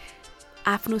पनि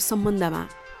आफ्नो सम्बन्धमा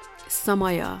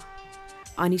समय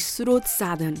अनि स्रोत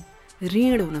साधन,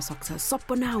 ऋण हुनसक्छ,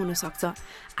 सपना हुनसक्छ,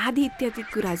 आदि इत्यादि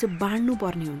कुरा चाहिँ बाँड्नु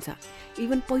पर्ने हुन्छ।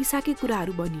 इभन पैसाकै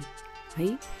कुराहरू पनि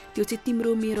है, त्यो चाहिँ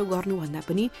तिम्रो मेरो गर्नुभन्दा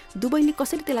पनि दुवैले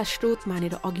कसरी त्यसलाई स्रोत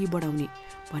मानेर अघि बढाउने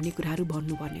भन्ने कुराहरू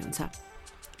भन्नुपर्ने हुन्छ।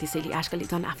 त्यसैले आजकल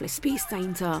झन् आफूलाई स्पेस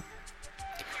चाहिन्छ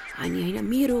अनि होइन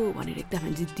मेरो भनेर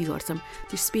एकदम जिद्दी गर्छौँ।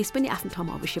 त्यो स्पेस पनि आफ्नो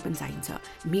ठाउँमा अवश्य पनि चाहिन्छ।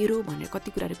 मेरो भनेर कति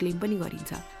कुराहरू क्लेम पनि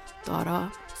गरिन्छ, तर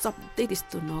सधैँ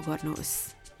त्यस्तो नगर्नुहोस्,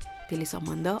 त्यसले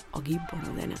सम्बन्ध अघि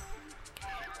बढाउँदैन।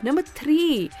 नम्बर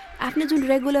 3, आफ्नो जुन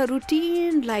रेगुलर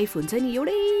रुटिन लाइफ हुन्छ नि,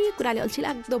 एउटै कुराले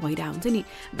अल्छिलाग्दो भइरहेको हुन्छ नि,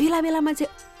 बेला बेलामा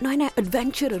चाहिँ नयाँ नयाँ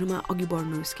एडभेन्चरहरूमा अघि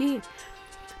बढ्नुहोस् कि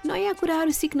नयाँ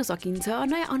कुराहरू सिक्न सकिन्छ,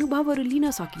 नयाँ अनुभवहरू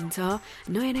लिन सकिन्छ,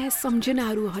 नयाँ नयाँ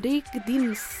सम्झनाहरू हरेक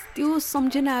दिन त्यो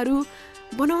सम्झनाहरू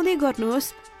बनाउँदै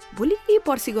गर्नुहोस्। भोलि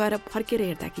पर्सि गएर फर्केर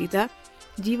हेर्दाखेरि त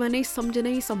जीवनै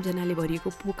सम्झनाले भरिएको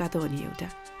पोका त हो नि एउटा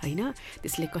होइन।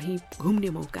 त्यसले कहीँ घुम्ने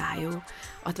मौका आयो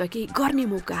अथवा केही गर्ने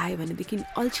मौका आयो भनेदेखि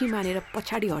अल्छी मानेर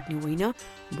पछाडि हट्ने होइन,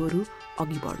 बरु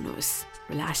अघि बढ्नुहोस्।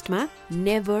 लास्टमा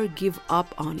never give up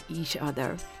on each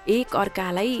other. एक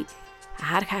अर्कालाई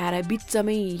हार खाएर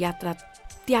बिचमै यात्रा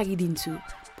त्यागिदिन्छु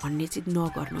भन्ने चाहिँ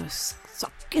नगर्नुहोस्।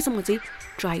 सकेसम्म चाहिँ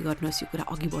ट्राई गर्नुहोस् यो कुरा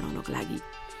अघि बढाउनको लागि।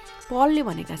 पलले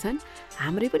भनेका छन्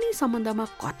हाम्रै पनि सम्बन्धमा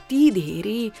कति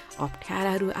धेरै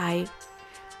अप्ठ्याराहरू आए,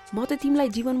 म त तिमीलाई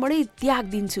जीवनबाटै त्याग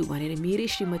दिन्छु भनेर मेरै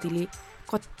श्रीमतीले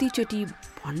कतिचोटि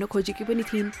भन्न खोजेकी पनि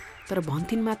थिइन्, तर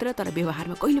भन्थिन् मात्र, तर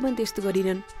व्यवहारमा कहिले पनि त्यस्तो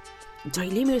गरिनन्।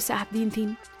 जहिले मेरो साथ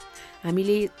दिन्थिन्।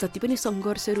 हामीले जति पनि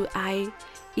सङ्घर्षहरू आए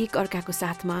एक अर्काको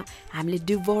साथमा हामीले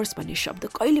डिभोर्स भन्ने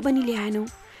शब्द कहिले पनि ल्याएनौँ,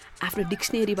 आफ्नो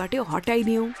डिक्सनेरीबाटै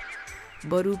हटाइदियौँ।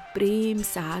 बरु प्रेम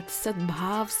साथ,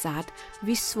 सद्भाव साथ,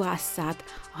 विश्वास साथ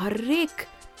हरेक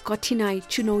कठिनाइ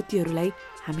चुनौतीहरूलाई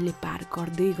हामीले पार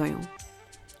गर्दै गयौँ।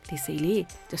 त्यसैले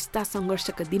जस्ता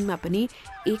सङ्घर्षका दिनमा पनि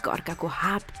एक अर्काको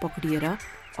हात पक्रिएर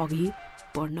अघि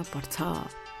बढ्न पर्छ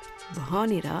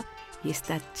भनेर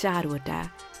यस्ता 4वटा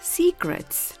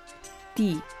सिक्रेट्स,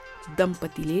 ती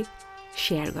दम्पतिले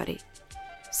सेयर गरे।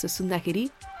 सो सुन्दाखेरि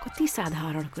कति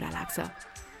साधारण कुरा लाग्छ,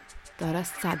 तर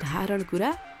साधारण कुरा,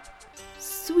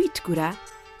 स्विट कुरा,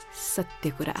 सत्य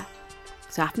कुरा।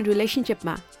 सो आफ्नो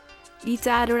रिलेसनसिपमा यी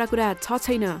 4वटा कुरा छ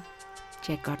छैन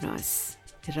चेक गर्नुहोस्।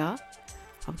 र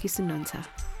अब के सुन्नुहुन्छ?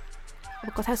 अब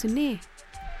कथा सुन्ने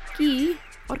कि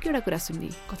अर्को एउटा कुरा सुन्ने?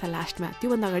 कथा लास्टमा,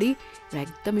 त्योभन्दा अगाडि एउटा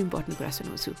एकदम इम्पोर्टेन्ट कुरा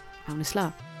सुनाउँछु, आउनुहोस्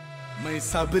ल। मै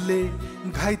सबले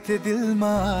घाइते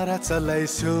दिलमा आरा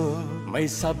चलाइसो, मै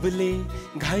सबले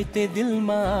घाइते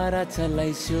दिलमा आरा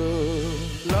चलाइसो,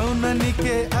 लौन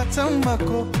निके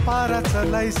अचम्मको पारा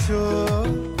चलाइसो,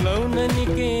 लौन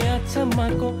निके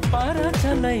अचम्मको पारा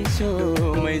चलाइसो।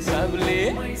 मै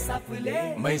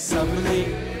सबले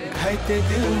घाइते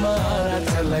दिलमा आरा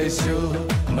चलाइसो,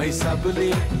 मै सबले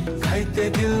घाइते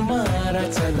दिलमा आरा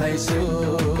चलाइसो।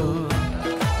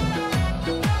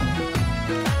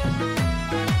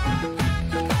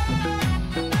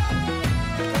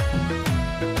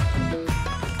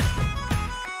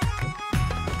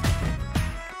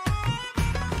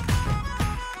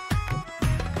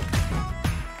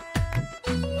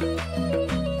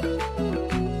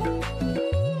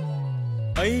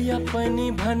 ऐया पनि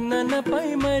भन्न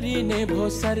नपाई मरिने भो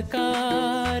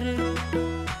सरकार,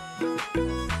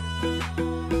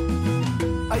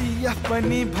 ऐया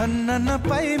पनि भन्न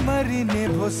नपाई मरिने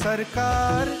भो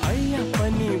सरकार, ऐया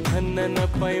पनि भन्न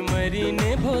नपाई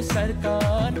मरिने भो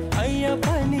सरकार, ऐया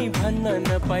पनि भन्न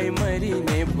नपाई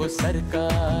मरिने भो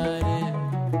सरकार।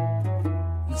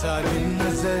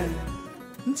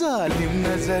 जालिम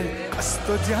नजर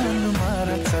कस्तो ज्यान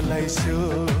मारा चलाइसो,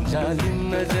 जालिम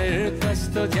नजर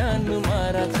कस्तो ज्यान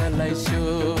मारा चलाइसो,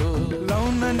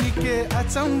 लौन निके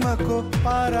अचम्मको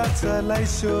पारा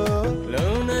चलाइसो,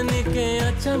 लौन निके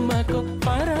अचम्मको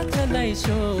पारा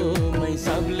चलाइसो। मै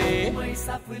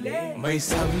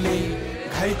सबले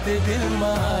घाइते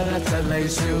दिलमा आरा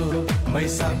चलाइसो, मै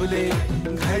सबले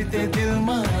घाइते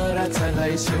दिलमा आरा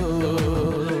चलाइसो।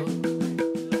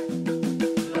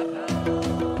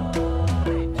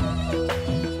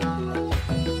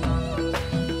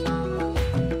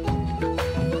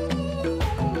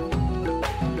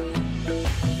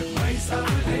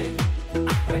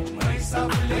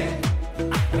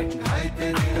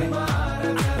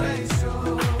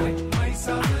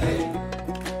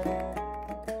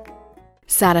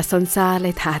 सारा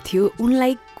संसारलाई थाहा थियो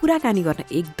उनलाई कुराकानी गर्न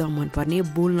एकदम मनपर्ने,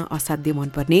 बोल्न असाध्य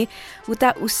मनपर्ने, उता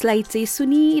उसलाई चाहिँ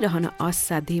सुनिरहन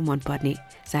असाध्यै मनपर्ने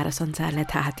सारा संसारलाई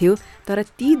थाहा थियो। तर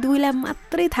ती दुईलाई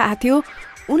मात्रै थाहा थियो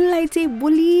उनलाई चाहिँ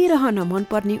बोलिरहन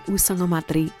मनपर्ने उसँग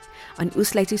मात्रै, अनि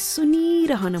उसलाई चाहिँ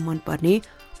सुनिरहन मनपर्ने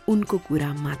उनको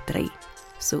कुरा मात्रै।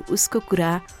 सो उसको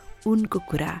कुरा, उनको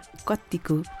कुरा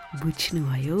कतिको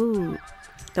बुझ्नुभयो?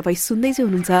 तपाईँ सुन्दै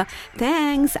चाहिँ हुनुहुन्छ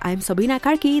thanks, I am Sabina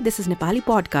Karki, this is Nepali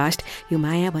podcast. यो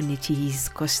माया भन्ने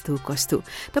चिज कस्तो कस्तो।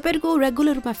 तपाईँहरूको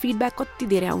रेगुलर रूपमा फिडब्याक कति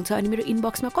धेरै आउँछ, अनि मेरो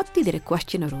इनबक्समा कति धेरै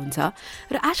क्वेसनहरू हुन्छ,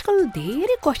 र आजकल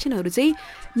धेरै क्वेसनहरू चाहिँ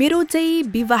मेरो चाहिँ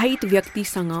विवाहित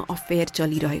व्यक्तिसँग अफेयर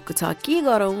चलिरहेको छ, के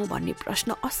गरौँ भन्ने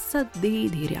प्रश्न असाध्यै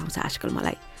धेरै आउँछ आजकल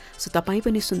मलाई। सो तपाईँ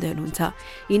पनि सुन्दै हुनुहुन्छ,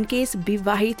 इनकेस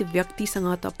विवाहित व्यक्तिसँग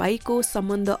तपाईँको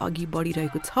सम्बन्ध अघि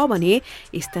बढिरहेको छ भने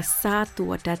यस्ता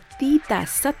 7वटा तीता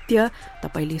सत्य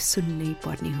तपाईँले सुन्नै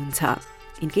पर्ने हुन्छ।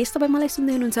 इनकेस तपाईँ मलाई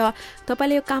सुन्दै हुनुहुन्छ,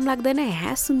 तपाईँले यो काम लाग्दैन,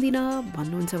 सुन्दिनँ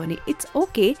भन्नुहुन्छ भने इट्स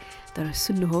ओके, तर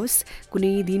सुन्नुहोस्।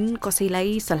 कुनै दिन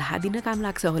कसैलाई सल्लाह दिन काम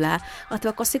लाग्छ होला,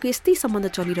 अथवा कसैको यस्तै सम्बन्ध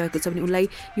चलिरहेको छ भने उसलाई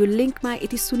यो लिङ्कमा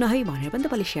यति सुन है भनेर पनि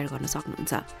तपाईँले सेयर गर्न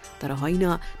सक्नुहुन्छ। तर होइन,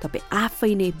 तपाईँ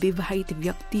आफै नै विवाहित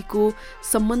व्यक्तिको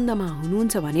सम्बन्धमा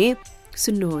हुनुहुन्छ भने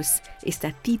सुन्नुहोस् यस्ता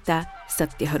तीता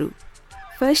सत्यहरू।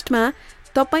 फर्स्टमा,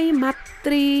 तपाईँ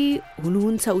मात्रै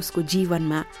हुनुहुन्छ उसको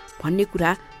जीवनमा भन्ने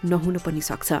कुरा नहुन पनि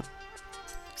सक्छ।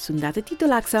 सुन्दा त तितो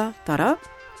लाग्छ, तर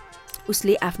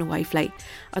उसले आफ्नो वाइफलाई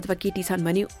अथवा केटी छन्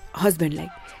भने हस्बेन्डलाई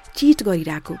चिट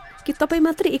गरिरहेको कि तपाईँ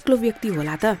मात्रै एक्लो व्यक्ति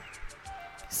होला त?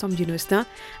 सम्झिनुहोस् न,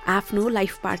 आफ्नो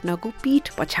लाइफ पार्टनरको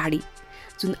पीठ पछाडि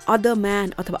जुन अदर म्यान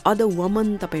अथवा अदर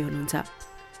वुमन तपाईँ हुनुहुन्छ,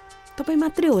 तपाईँ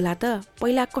मात्रै होला त?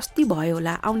 पहिला कति भयो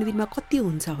होला, आउने दिनमा कति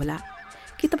हुन्छ होला?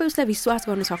 के तपाईँ उसलाई विश्वास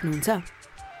गर्न सक्नुहुन्छ?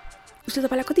 उसले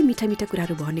तपाईँलाई कति मिठा मिठा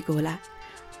कुराहरू भनेको होला,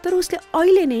 तर उसले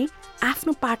अहिले नै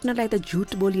आफ्नो पार्टनरलाई त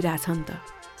झुट बोलिरहेछ नि त,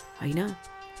 होइन?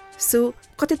 सो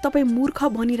कतै तपाईँ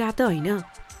मूर्ख बनिरह त होइन?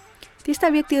 त्यस्ता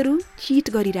व्यक्तिहरू चिट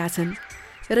गरिरहेछन्,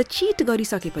 र चिट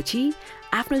गरिसकेपछि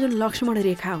आफ्नो जुन लक्ष्मण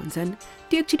रेखा हुन्छन्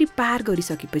त्यो एकचोटि पार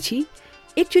गरिसकेपछि,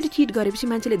 एकचोटि चिट गरेपछि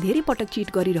मान्छेले धेरै पटक चिट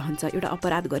गरिरहन्छ, एउटा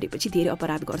अपराध गरेपछि धेरै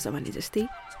अपराध गर्छ भने जस्तै।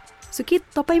 सो के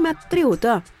तपाईँ मात्रै हो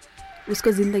त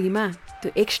उसको जिन्दगीमा त्यो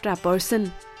एक्स्ट्रा पर्सन?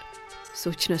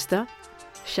 सोच्नुहोस् त,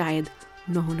 सायद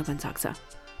नहुन पनि सक्छ।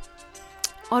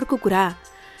 अर्को कुरा,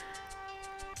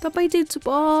 तपाईँ चाहिँ चुप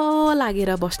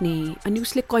लागेर बस्ने अनि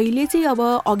उसले कहिले चाहिँ अब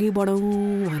अघि बढौँ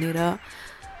भनेर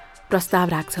प्रस्ताव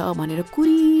राख्छ भनेर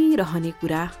कुरिरहने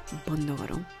कुरा बन्द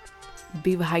गरौँ।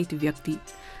 विवाहित व्यक्ति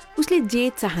उसले जे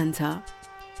चाहन्छ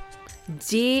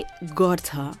जे गर्छ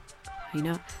होइन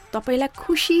तपाईँलाई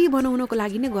खुसी बनाउनको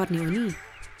लागि नै गर्ने हो नि,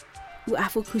 ऊ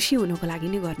आफू खुसी हुनको लागि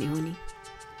नै गर्ने हो नि।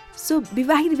 सो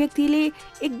विवाहित व्यक्तिले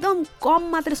एकदम कम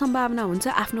मात्र सम्भावना हुन्छ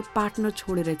आफ्नो पार्टनर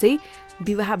छोडेर चाहिँ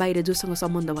विवाह बाहिर जोसँग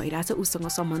सम्बन्ध भइरहेछ उसँग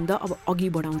सम्बन्ध अब अघि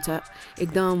बढाउँछ।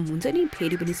 एकदम हुन्छ नि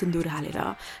फेरि पनि सिन्दुर हालेर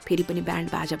फेरि पनि ब्यान्ड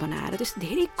बाजा बनाएर त्यस्तो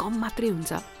धेरै कम मात्रै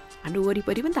हुन्छ। हाम्रो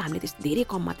वरिपरि पनि त हामीले त्यस्तो धेरै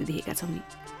कम मात्रै देखेका छौँ नि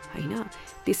होइन।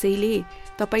 त्यसैले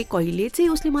तपाईँ कहिले चाहिँ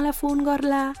उसले मलाई फोन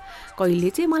गर्ला, कहिले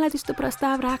चाहिँ मलाई त्यस्तो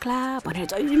प्रस्ताव राख्ला भनेर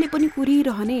जहिले पनि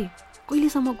कुरिरहने,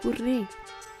 कहिलेसम्म कुर्ने?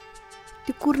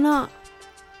 त्यो कुर्न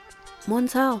मन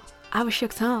छ,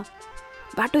 आवश्यक छ,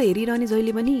 बाटो हेरिरहने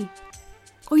जहिले पनि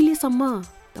कहिलेसम्म?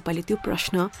 तपाईँले त्यो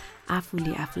प्रश्न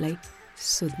आफूले आफूलाई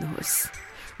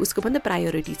सोध्नुहोस्। उसको पनि त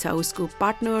प्रायोरिटी छ, उसको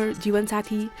पार्टनर,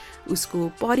 जीवनसाथी, उसको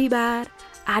परिवार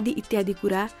आदि इत्यादि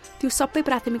कुरा, त्यो सबै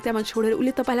प्राथमिकतामा छोडेर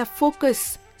उसले तपाईँलाई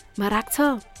फोकसमा राख्छ,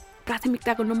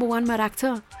 प्राथमिकताको नम्बर 1मा राख्छ।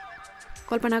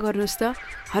 कल्पना गर्नुहोस् त,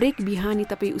 हरेक बिहानी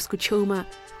तपाईँ उसको छेउमा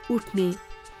उठ्ने,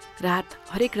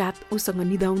 हरेक रात उसँग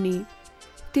निदाउने,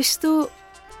 त्यस्तो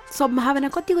सम्भावना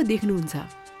कतिको देख्नुहुन्छ?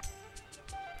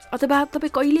 अथवा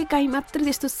तपाईँ कहिले काहीँ मात्र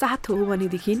त्यस्तो साथ हो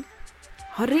भनेदेखि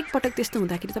हरेक पटक त्यस्तो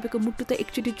हुँदाखेरि तपाईँको मुटु त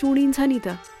एकचोटि चुडिन्छ नि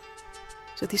त।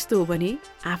 सो त्यस्तो हो भने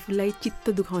आफूलाई चित्त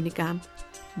दुखाउने काम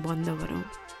बन्द गरौँ।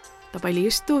 तपाईँले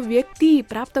यस्तो व्यक्ति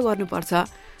प्राप्त गर्नुपर्छ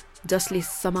जसले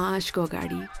समाजको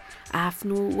अगाडि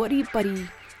आफ्नो वरिपरि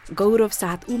गौरव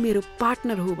साथ ऊ मेरो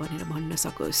पार्टनर हो भनेर भन्न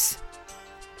सकोस्।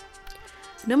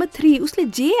 नम्बर 3, उसले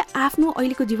जे आफ्नो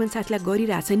अहिलेको जीवनसाथीलाई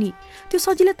गरिरहेछ नि त्यो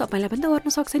सजिलै तपाईँलाई पनि त गर्न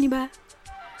सक्छ नि बा।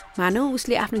 मानौ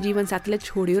उसले आफ्नो जीवनसाथीलाई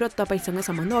छोड्यो र तपाईँसँग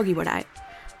सम्बन्ध अघि बढायो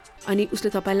अनि उसले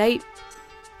तपाईँलाई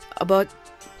अब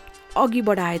अघि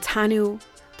बढाए छान्यो,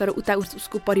 तर उता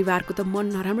उसको परिवारको त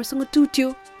मन नराम्रोसँग टुट्यो।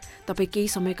 तपाईँ केही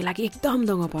समयको लागि एकदम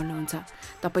दङ्ग पर्नुहुन्छ,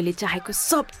 तपाईँले चाहेको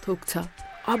सब थोक छ,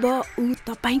 अब ऊ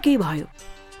तपाईँकै भयो,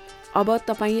 अब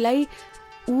तपाईँलाई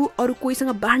ऊ अरू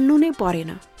कोहीसँग बाँड्नु नै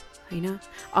परेन होइन,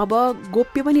 अब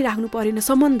गोप्य पनि राख्नु परेन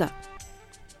सम्बन्ध।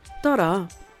 तर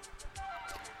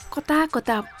कता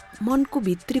कता मनको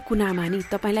भित्री कुनामा नि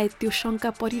तपाईँलाई त्यो शङ्का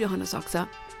परिरहन सक्छ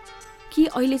कि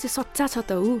अहिले चाहिँ सच्चा छ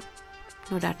त ऊ?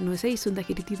 नडाट्नुहोस् है,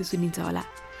 सुन्दाखेरि ती त सुनिन्छ होला।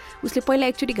 उसले पहिला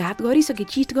एकचोटि घात गरिसक्यो,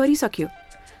 चिट गरिसक्यो,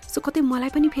 सो कतै मलाई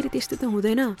पनि फेरि त्यस्तो त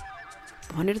हुँदैन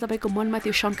भनेर तपाईँको मनमा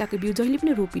त्यो शङ्काको बिउ जहिले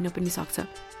पनि रोपिन पनि सक्छ।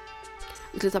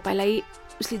 उसले तपाईँलाई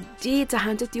उसले जे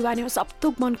चाहन्छ त्यो बारेमा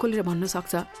सबथोक मन खोलेर भन्न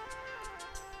सक्छ,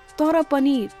 तर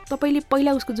पनि तपाईँले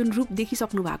पहिला उसको जुन रूप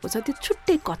देखिसक्नु भएको छ त्यो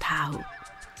छुट्टै कथा हो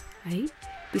है।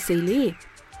 त्यसैले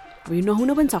अब यो नहुन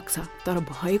पनि सक्छ, तर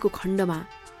भएको खण्डमा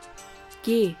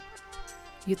के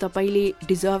यो तपाईँले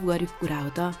डिजर्भ गरेको कुरा हो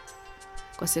त?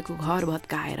 कसैको घर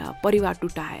भत्काएर, परिवार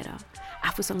टुटाएर,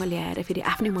 आफूसँग ल्याएर फेरि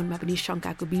आफ्नै मनमा पनि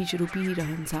शङ्काको बीज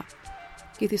रोपिरहन्छ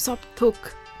के त्यो सब थोक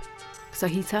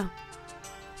सही छ?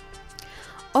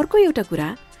 अर्को एउटा कुरा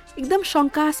एकदम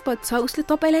शङ्कास्पद छ, उसले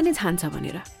तपाईँलाई नै छान्छ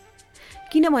भनेर।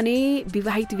 किनभने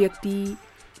विवाहित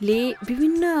व्यक्तिले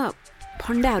विभिन्न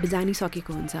फन्डाहरू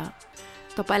जानिसकेको हुन्छ,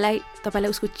 तपाईँलाई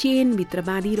उसको चेनभित्र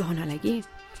बाँधिरहनलाई कि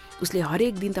उसले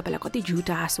हरेक दिन तपाईँलाई कति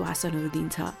झुटा आश्वासनहरू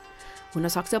दिन्छ।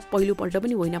 हुनसक्छ पहिलोपल्ट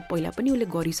पनि होइन, पहिला पनि उसले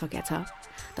गरिसकेका छ।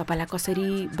 तपाईँलाई कसरी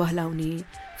बहलाउने,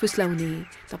 फुस्लाउने,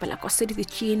 तपाईँलाई कसरी त्यो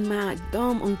चेनमा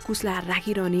एकदम अङ्कुश लाएर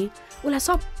राखिरहने, उसलाई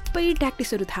सबै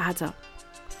ट्याक्टिक्सहरू थाहा छ।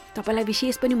 तपाईँलाई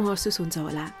विशेष पनि महसुस हुन्छ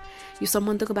होला, यो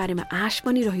सम्बन्धको बारेमा आश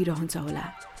पनि रहिरहन्छ होला,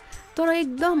 तर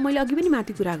एकदम मैले अघि पनि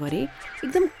माथि कुरा गरेँ,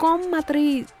 एकदम कम मात्रै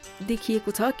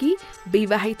देखिएको छ कि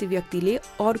विवाहित व्यक्तिले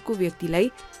अर्को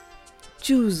व्यक्तिलाई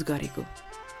चुज गरेको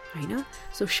होइन।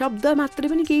 सो शब्द मात्रै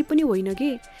पनि केही पनि होइन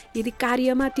कि यदि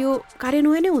कार्यमा त्यो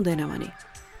कार्यान्वयन नै हुँदैन भने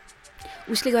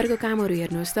उसले गरेको कामहरू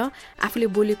हेर्नुहोस् त, आफूले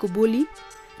बोलेको बोली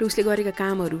र उसले गरेका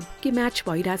कामहरू के म्याच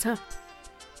भइरहेछ?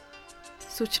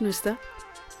 सोच्नुहोस् त,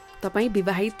 तपाईँ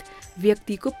विवाहित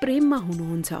व्यक्तिको प्रेममा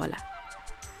हुनुहुन्छ होला,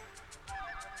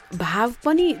 भाव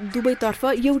पनि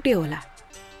दुवैतर्फ एउटै होला,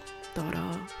 तर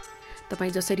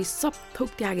तपाईँ जसरी सब थोक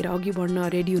त्यागेर अघि बढ्न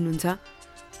रेडी हुनुहुन्छ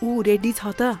ऊ रेडी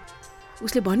छ त?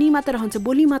 उसले भनी मात्र रहन्छ,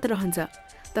 बोली मात्र रहन्छ,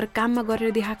 तर काममा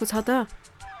गरेर देखाएको छ त?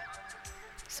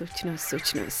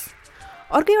 सोच्नुहोस्।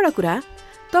 अर्को एउटा कुरा,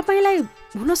 तपाईँलाई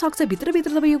हुनसक्छ भित्रभित्र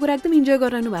तपाईँ यो कुरा एकदम इन्जोय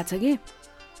गरिरहनु भएको छ कि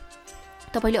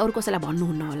तपाईँले अरू कसैलाई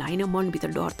भन्नुहुन्न होला होइन, मनभित्र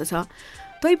डर त छ,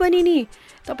 तैपनि नि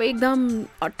तपाईँ एकदम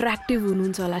अट्र्याक्टिभ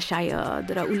हुनुहुन्छ होला सायद,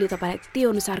 र उसले तपाईँलाई त्यही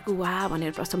अनुसारको वाह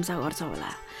भनेर प्रशंसा गर्छ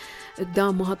होला, एकदम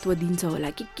महत्त्व दिन्छ होला,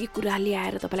 के कुरा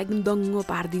ल्याएर तपाईँलाई एकदम दङ्ग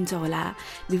पारिदिन्छ होला,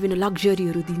 विभिन्न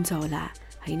लग्जरीहरू दिन्छ होला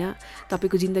होइन।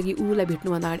 तपाईँको जिन्दगी उलाई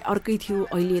भेट्नुभन्दा अगाडि अर्कै थियो,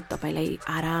 अहिले तपाईँलाई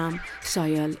आराम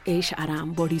सयल ऐश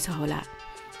आराम बढी छ होला,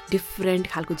 डिफ्रेन्ट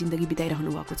खालको जिन्दगी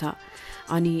बिताइरहनु भएको छ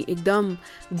अनि एकदम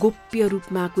गोप्य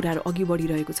रूपमा कुराहरू अघि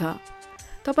बढिरहेको छ।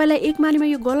 तपाईँलाई एक मानेमा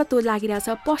यो गलत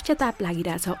लागिरहेछ, पश्चाताप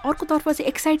लागिरहेछ, अर्कोतर्फ चाहिँ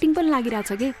एक्साइटिङ पनि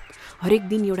लागिरहेछ कि हरेक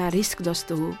दिन एउटा रिस्क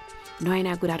जस्तो हो, नयाँ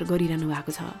नयाँ कुराहरू गरिरहनु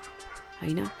भएको छ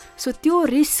होइन। सो त्यो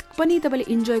रिस्क पनि तपाईँले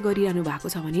इन्जोय गरिरहनु भएको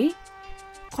छ भने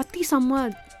कतिसम्म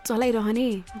चलाइरहने,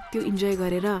 त्यो इन्जोय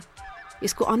गरेर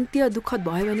यसको अन्त्य दुःखद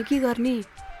भयो भने के गर्ने।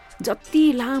 जति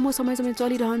लामो समयसम्म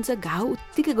चलिरहन्छ घाउ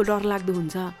उत्तिकै डरलाग्दो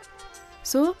हुन्छ।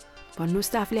 सो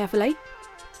भन्नुहोस् त आफूले आफूलाई।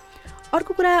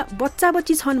 अर्को कुरा, बच्चा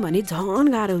बच्ची छन् भने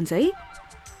झन् गाह्रो हुन्छ है।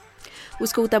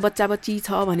 उसको उता बच्चा बच्ची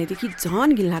छ भनेदेखि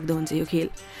झन् घिनलाग्दो हुन्छ यो खेल।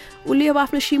 उसले अब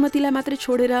आफ्नो श्रीमतीलाई मात्रै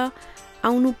छोडेर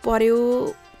आउनु पर्यो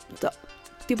त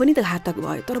त्यो पनि त घातक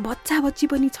भयो। तर बच्चा बच्ची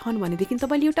पनि छन् भनेदेखि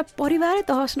तपाईँले एउटा परिवारै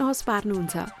तहस नहस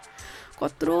पार्नुहुन्छ।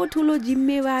 कत्रो ठुलो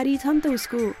जिम्मेवारी छ नि त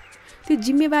उसको, त्यो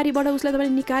जिम्मेवारीबाट उसलाई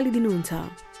तपाईँले निकालिदिनुहुन्छ।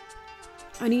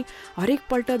 अनि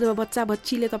हरेकपल्ट जब बच्चा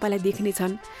बच्चीले तपाईँलाई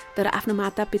देख्नेछन् तर आफ्नो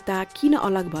मातापिता किन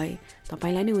अलग भए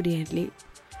तपाईँलाई नै उनीहरूले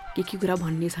के कुरा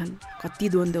भन्ने छन्, कति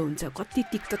द्वन्द्व हुन्छ, कति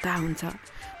तिक्तता हुन्छ।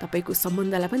 तपाईँको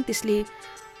सम्बन्धलाई पनि त्यसले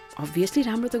अभियसली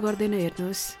राम्रो त गर्दैन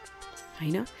हेर्नुहोस्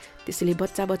होइन। त्यसैले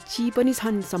बच्चा बच्ची पनि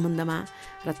छन् सम्बन्धमा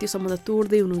र त्यो सम्बन्ध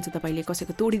तोड्दै हुनुहुन्छ, तपाईँले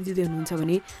कसैको तोडिदिँदै हुनुहुन्छ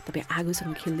भने तपाईँ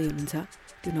आगोसँग खेल्दै हुनुहुन्छ,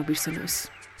 त्यो नबिर्सनुहोस्।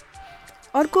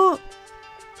 अर्को,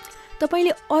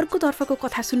 तपाईँले अर्कोतर्फको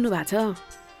कथा सुन्नु भएको छ।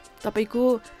 तपाईँको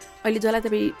अहिले जसलाई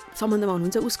तपाईँ सम्बन्धमा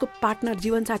हुनुहुन्छ उसको पार्टनर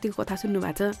जीवनसाथीको कथा सुन्नु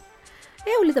भएको छ।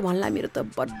 उसले त भन्ला मेरो त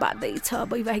बर्बादै छ,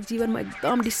 वैवाहिक जीवनमा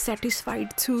एकदम डिससेटिस्फाइड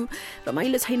छु,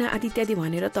 रमाइलो छैन आदि इत्यादि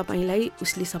भनेर तपाईँलाई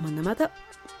उसले सम्बन्धमा त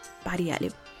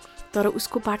पारिहाल्यो। तर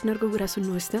उसको पार्टनरको कुरा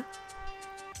सुन्नुहोस् त,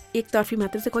 एकतर्फी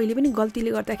मात्र चाहिँ कहिले पनि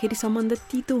गल्तीले गर्दाखेरि सम्बन्ध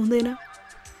तितो हुँदैन।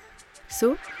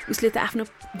 सो उसले त आफ्नो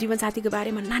जीवनसाथीको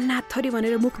बारेमा नाना थरी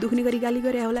भनेर मुख दुख्ने गरी गाली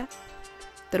गरे होला,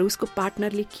 तर उसको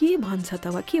पार्टनरले के भन्छ त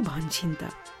वा के भन्छन्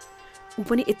त, ऊ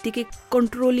पनि यत्तिकै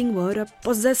कन्ट्रोलिङ भएर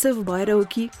पोजेसिभ भएर हो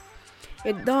कि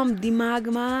एकदम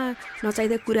दिमागमा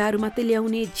नचाहिँदा कुराहरू मात्रै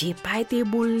ल्याउने, जे पाए त्यही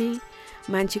बोल्ने,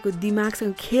 मान्छेको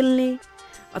दिमागसँग खेल्ने,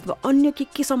 अथवा अन्य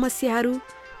के समस्याहरू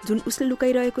जुन उसले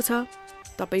लुकाइरहेको छ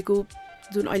तपाईँको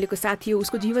जुन अहिलेको साथी हो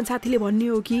उसको जीवनसाथीले भन्ने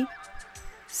हो कि।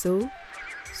 सो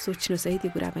सोच्नुहोस् है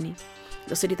त्यो कुरा पनि।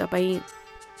 जसरी तपाईँ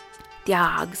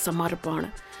त्याग समर्पण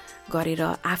गरेर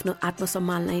आफ्नो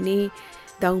आत्मसम्मानलाई नै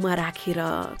दाउमा राखेर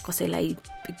कसैलाई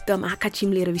एकदम आँखा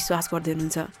चिम्लेर विश्वास गर्दै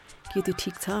हुनुहुन्छ के त्यो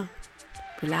ठिक छ?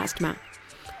 लास्टमा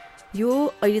यो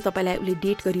अहिले तपाईँलाई उसले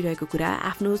डेट गरिरहेको कुरा,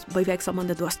 आफ्नो वैवाहिक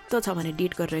सम्बन्ध ध्वस्त छ भने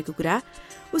डेट गरिरहेको कुरा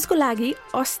उसको लागि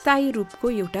अस्थायी रूपको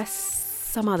एउटा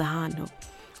समाधान हो।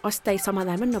 अस्थायी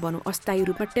समाधान पनि नभनौँ, अस्थायी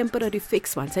रूपमा टेम्पररी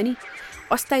फिक्स भन्छ नि,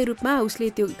 अस्थायी रूपमा उसले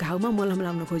त्यो घाउमा मलम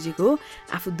लाउन खोजेको,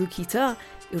 आफू दुखी छ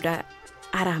एउटा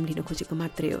आराम लिन खोजेको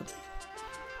मात्रै हो।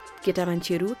 केटा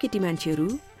मान्छेहरू केटी मान्छेहरू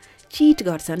चिट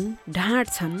गर्छन्,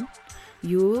 ढाँट्छन्,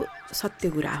 यो सत्य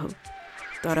कुरा हो।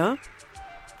 तर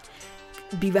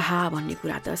विवाह भन्ने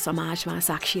कुरा त समाजमा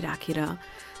साक्षी राखेर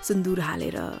सिन्दुर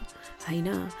हालेर होइन,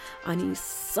 अनि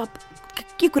सब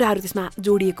के कुराहरू त्यसमा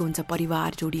जोडिएको हुन्छ,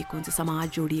 परिवार जोडिएको हुन्छ, समाज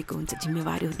जोडिएको हुन्छ,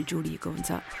 जिम्मेवारीहरू जोडिएको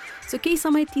हुन्छ। सो केही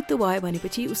समय तितो भयो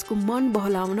भनेपछि उसको मन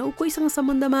बहलाउन ऊ कोहीसँग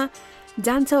सम्बन्धमा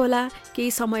जान्छ होला,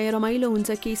 केही समय रमाइलो हुन्छ,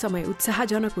 केही समय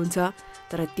उत्साहजनक हुन्छ,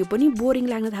 तर त्यो पनि बोरिङ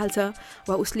लाग्न थाल्छ,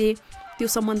 वा उसले त्यो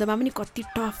सम्बन्धमा पनि कति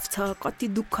टफ छ, कति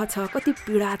दुःख छ, कति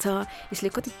पीडा छ, यसले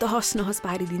कति तहस नहस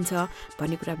पारिदिन्छ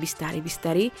भन्ने कुरा बिस्तारै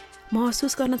बिस्तारै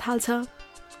महसुस गर्न थाल्छ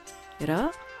र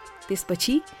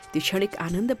त्यसपछि त्यो क्षणिक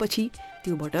आनन्दपछि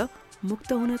त्योबाट मुक्त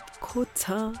हुन खोज्छ।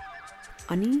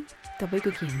 अनि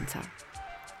तपाईँको के हुन्छ?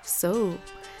 सो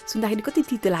सुन्दाखेरि कति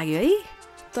तितो लाग्यो है,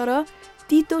 तर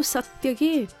तितो सत्य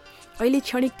के अहिले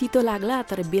क्षणिक तितो लाग्ला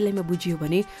तर बेलैमा बुझियो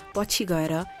भने पछि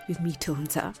गएर यो मिठो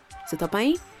हुन्छ। सो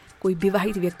तपाईँ कोही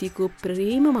विवाहित व्यक्तिको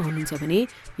प्रेममा हुनुहुन्छ भने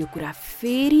यो कुरा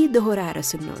फेरि दोहोऱ्याएर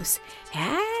सुन्नुहोस्।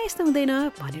 यस्तो हुँदैन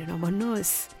भनेर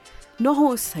नभन्नुहोस्,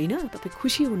 नहोस् होइन, तपाईँ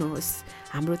खुसी हुनुहोस्,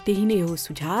 हाम्रो त्यही नै हो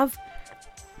सुझाव।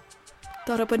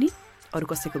 तर पनि अरू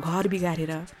कसैको घर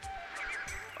बिगारेर,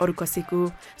 अरू कसैको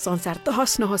संसार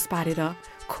तहस नहस पारेर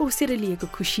खोसेर लिएको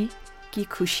खुसी के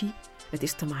खुसी र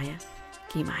त्यस्तो माया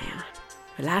के माया।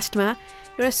 लास्टमा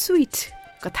एउटा स्विट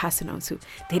कथा सुनाउँछु,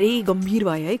 धेरै गम्भीर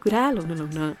भयो है कुरा,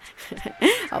 लाउन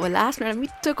अब लास्टमा एउटा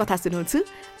मिठो कथा सुनाउँछु,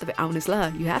 तपाईँ आउनुहोस् ल,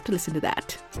 you have to listen to that.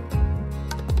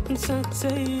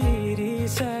 साँच्चै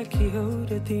रिसाकी हौ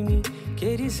र तिमी, के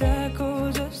रिसाको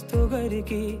जस्तो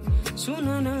गरेकी, सुन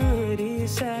न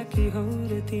रिसाकी हौ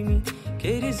र तिमी,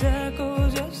 के रिसाको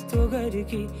जस्तो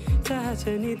गरेकी चाहन्छ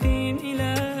नि तिमीलाई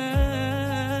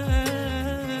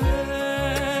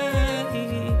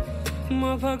म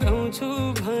फकाउँछु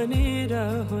भनेर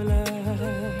होला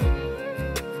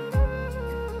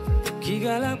कि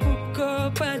गाला पुक्क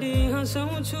पारी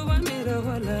हँसाउँछु भनेर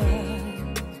होला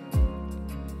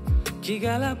कि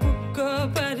गाला पुक्क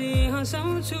पारी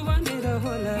हँसाउँछु भनेर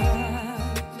होला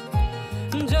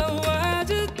जाऊ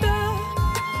आज त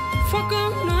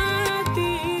फकाउन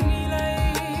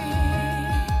तिमीलाई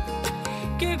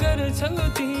के गर्छौ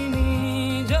तिमी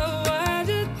जाऊ आज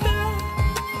त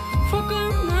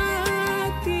फकाउन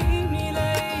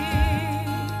तिमीलाई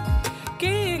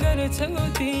के गर्छौ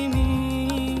तिमी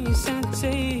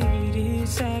साँच्चै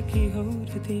रिसाकी हौ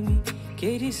र तिमी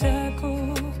के रिसाको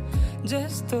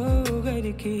जस्तो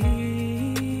गरेकी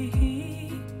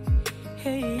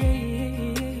हे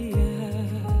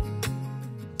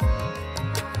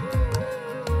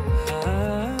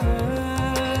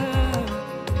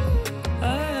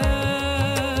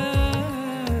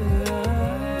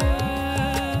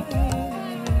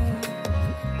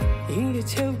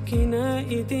हिँड्छौ किन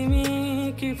तिमी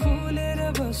कि फुलेर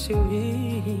बस्यौ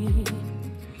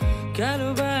कालो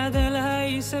बादल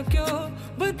आइसक्यो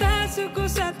बतासको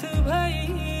साथ भाइ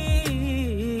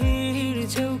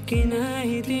हिँड्छौ किन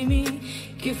तिमी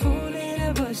कि फुलेर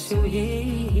बस्यौ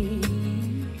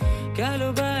कालो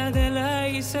बादल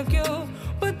आइसक्यो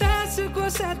बतासको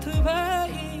साथ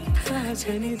भाइ थाहा छ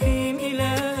नि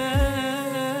तिमीलाई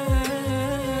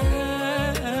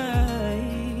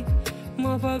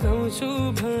म पकाउँछु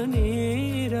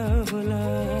भनेर होला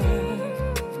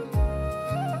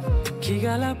कि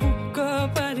गाला पुक्क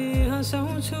पारी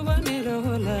हँसाउँछु भनेर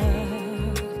होला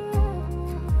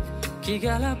कि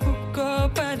गाला पुक्क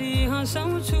पारी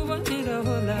हँसाउँछु भनेर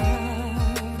होला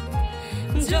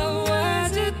जाऊ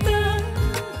आज त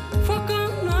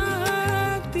फकाउन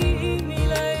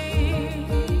तिमीलाई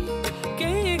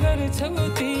के गर्छौ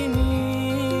तिमी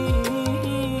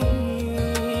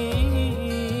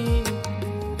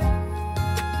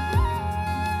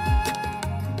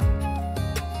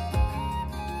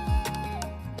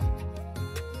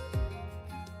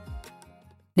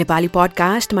Nepali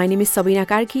podcast my name is Sabina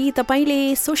Karki.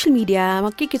 तपाईँले सोसियल मिडियामा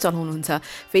के चलाउनुहुन्छ,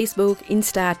 Facebook,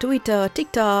 Insta, Twitter,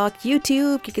 TikTok,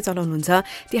 YouTube के चलाउनुहुन्छ,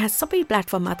 त्यहाँ सबै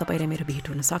प्लेटफर्ममा तपाईँलाई मेरो भेट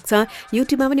हुनसक्छ।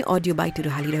 युट्युबमा पनि अडियो बाइटहरू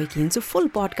हालिरहेकी हुन्छु। फुल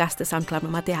पडकास्ट त साउन्ड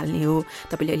क्लाउडमा मात्रै हाल्ने हो,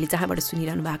 तपाईँले अहिले जहाँबाट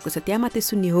सुनिरहनु भएको छ त्यहाँ मात्रै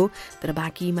सुन्ने हो, तर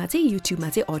बाँकीमा चाहिँ युट्युबमा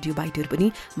चाहिँ अडियो बाइटहरू पनि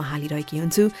म हालिरहेकी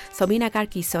हुन्छु। सबिना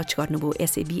कार्की सर्च गर्नुभयो,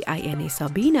 SABINA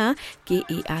Sabina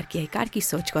KARKI Karki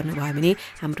search गर्नुभयो भने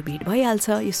हाम्रो भेट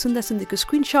भइहाल्छ। यो सुन्दा सुन्दैको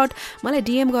स्क्रिनसट मलाई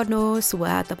DM गर्नुहोस्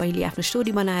वा तपाईँले आफ्नो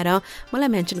स्टोरी बनाएर मलाई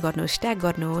मेन्सन गर्नुहोस्, ट्याग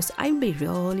गर्नुहोस्। I will be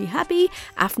really happy.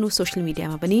 आफ्नो सोसियल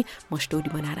मिडियामा पनि म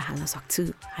स्टोरी बनाएर हाल्न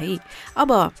सक्छु है।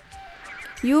 अब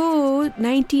यो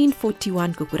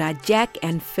 1941 को कुरा, ज्याक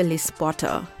एन्ड फिलिस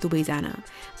पटर दुवैजना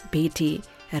भेटे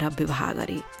र विवाह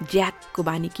गरे। ज्याकको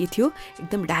बानी के थियो,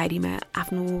 एकदम डायरीमा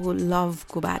आफ्नो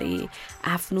लभको बारे,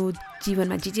 आफ्नो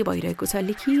जीवनमा जे भइरहेको छ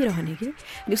लेखिरहने कि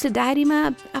उसले डायरीमा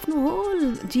आफ्नो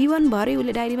होल जीवनभरै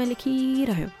उसले डायरीमा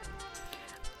लेखिरह्यो।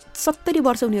 70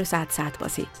 वर्ष उनीहरू साथ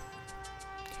बसे।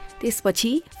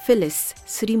 त्यसपछि फिलिस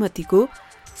श्रीमतीको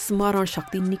स्मरण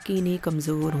शक्ति निकै नै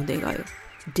कमजोर हुँदै गयो,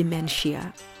 डिमेन्सिया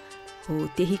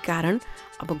हो। त्यही कारण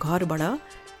अब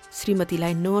घरबाट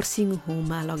श्रीमतीलाई नर्सिङ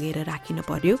होममा लगेर राखिन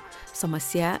पर्यो।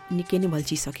 समस्या निकै नै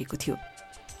बल्झिसकेको थियो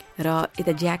र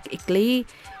यता ज्याक एक्लै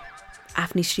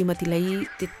आफ्नी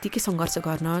श्रीमतीलाई त्यत्तिकै सङ्घर्ष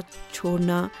गर्न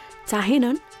छोड्न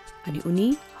चाहेनन्। अनि उनी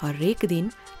हरेक दिन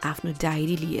आफ्नो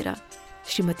डायरी लिएर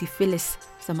श्रीमती फिलिस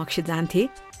समक्ष जान्थे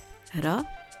र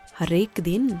हरेक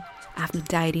दिन आफ्नो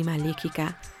डायरीमा लेखेका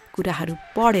कुराहरू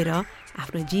पढेर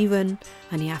आफ्नो जीवन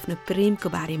अनि आफ्नो प्रेमको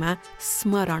बारेमा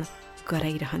स्मरण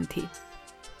गराइरहन्थे।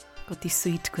 कति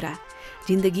स्विट कुरा।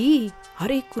 जिन्दगी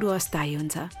हरेक कुरो अस्थायी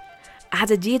हुन्छ।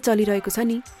 आज जे चलिरहेको छ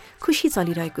नि, खुसी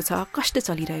चलिरहेको छ, कष्ट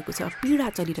चलिरहेको छ, पीडा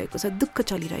चलिरहेको छ, दुःख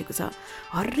चलिरहेको छ,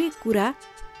 हरेक कुरा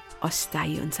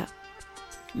अस्थायी हुन्छ।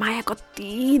 माया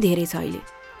कति धेरै छ अहिले।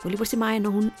 भोलि पर्सि माया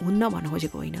हुन्न भन्न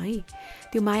खोजेको होइन है।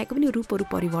 त्यो मायाको पनि रूपहरू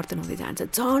परिवर्तन हुँदै जान्छ,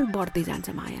 झन् बढ्दै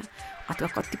जान्छ माया, अथवा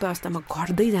कतिपय अवस्थामा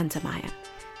घट्दै जान्छ माया।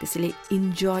 त्यसैले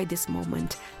enjoy this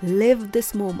moment, live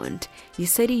this moment.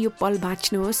 यसरी यो पल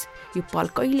बाँच्नुहोस्। यो पल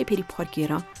कहिले फेरि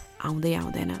फर्किएर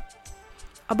आउँदैन।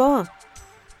 अब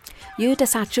यो एउटा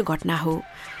साँचो घटना हो।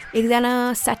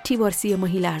 एकजना 60 वर्षीय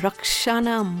महिला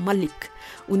रक्साना मल्लिक,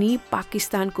 उनी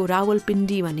पाकिस्तानको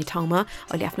रावलपिण्डी भन्ने ठाउँमा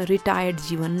अहिले आफ्नो रिटायर्ड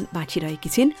जीवन बाँचिरहेकी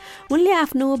छिन्। उनले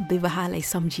आफ्नो विवाहलाई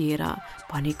सम्झिएर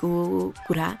भनेको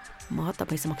कुरा म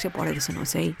तपाईँ समक्ष पढेर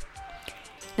सुनाउँछु है।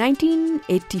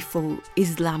 1984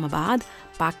 इस्लामाबाद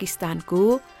पाकिस्तानको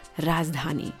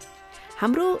राजधानी।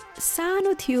 हाम्रो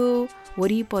सानो थियो,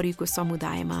 वरिपरिको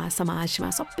समुदायमा समाजमा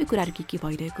सबै कुराहरू के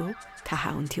भइरहेको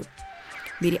थाहा हुन्थ्यो।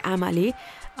 मेरी आमाले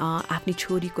आफ्नी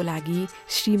छोरीको लागि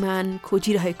श्रीमान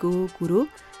खोजिरहेको कुरो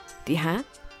त्यहाँ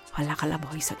हल्लाखल्ला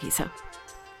भइसकेछ।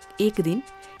 एक दिन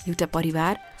एउटा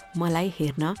परिवार मलाई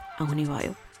हेर्न आउने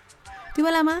भयो। त्यो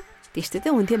बेलामा त्यस्तै त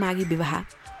हुन्थ्यो मागी विवाह,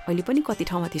 अहिले पनि कति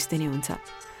ठाउँमा त्यस्तै नै हुन्छ।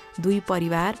 दुई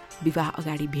परिवार विवाह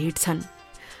अगाडि भेट्छन्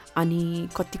अनि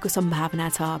कतिको सम्भावना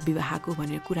छ विवाहको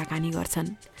भनेर कुराकानी गर्छन्।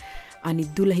 अनि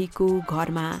दुलहीको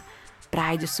घरमा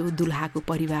प्रायःजसो दुलहाको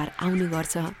परिवार आउने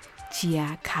गर्छ, चिया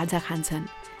खाजा खान्छन्,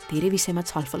 धेरै विषयमा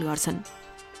छलफल गर्छन्।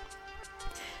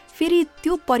 फेरि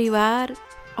त्यो परिवार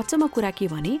अचम्म कुरा के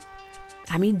भने,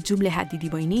 हामी जुम्लेहा दिदी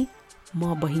बहिनी, म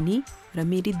बहिनी र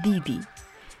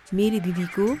मेरी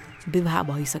दिदीको विवाह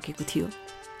भइसकेको थियो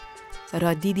र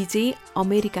दिदी चाहिँ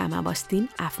अमेरिकामा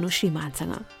बस्थिन् आफ्नो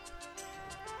श्रीमानसँग।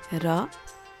 र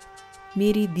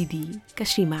मेरी दिदीका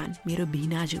श्रीमान मेरो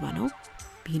भिनाजु भनौँ,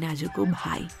 भिनाजुको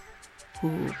भाइ हो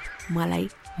मलाई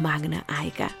माग्न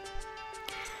आएका।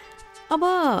 अब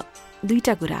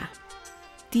दुईटा कुरा,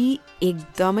 ती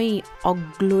एकदमै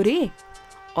अग्लो रे,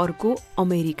 अर्को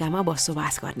अमेरिकामा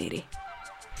बसोबास गर्ने रे।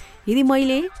 यदि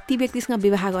मैले ती व्यक्तिसँग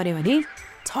विवाह गरेँ भने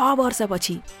 6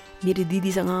 वर्षपछि मेरो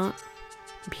दिदीसँग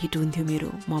भेट हुन्थ्यो मेरो,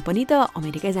 म पनि त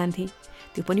अमेरिकै जान्थेँ,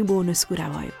 त्यो पनि बोनस कुरा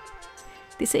भयो।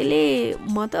 त्यसैले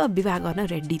म त विवाह गर्न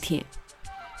रेडी थिएँ।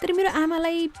 तर मेरो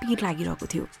आमालाई पिर लागिरहेको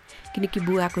थियो, किनकि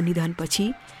बुवाको निधनपछि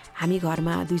हामी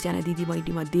घरमा दुईजना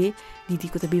दिदीबहिनीमध्ये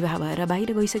दिदीको त विवाह भएर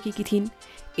बाहिर गइसकेकी थिइन्।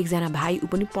 एकजना भाइ ऊ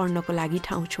पनि पढ्नको लागि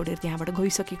ठाउँ छोडेर त्यहाँबाट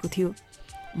गइसकेको थियो।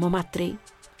 म मात्रै,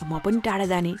 म पनि टाढा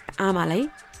जाने। आमालाई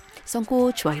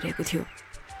सङ्कोच भइरहेको थियो।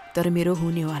 तर मेरो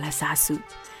हुनेवाला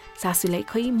सासूलाई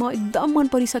खै म एकदम मन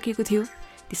परिसकेको थियो।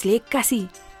 त्यसले एक्कासी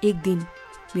एक दिन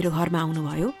मेरो घरमा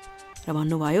आउनुभयो र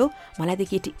भन्नुभयो, मलाई त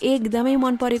केटी एकदमै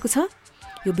मन परेको छ,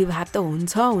 यो विवाह त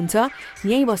हुन्छ,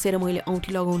 यहीँ बसेर मैले औँठी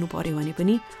लगाउनु पर्यो भने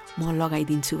पनि म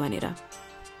लगाइदिन्छु भनेर।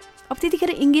 अब त्यतिखेर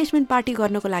इङ्गेजमेन्ट पार्टी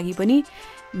गर्नको लागि पनि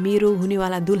मेरो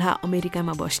हुनेवाला दुल्हा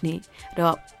अमेरिकामा बस्ने र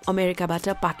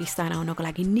अमेरिकाबाट पाकिस्तान आउनको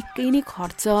लागि निकै नै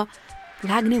खर्च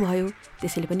लाग्ने भयो।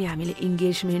 त्यसैले पनि हामीले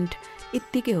इङ्गेजमेन्ट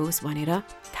यत्तिकै होस् भनेर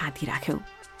थाती राख्यौँ।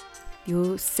 यो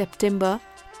सेप्टेम्बर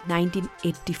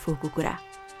 1984 को कुरा।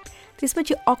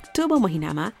 त्यसपछि अक्टोबर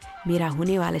महिनामा मेरा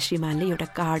हुनेवाला श्रीमानले एउटा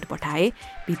कार्ड पठाए,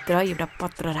 भित्र एउटा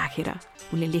पत्र राखेर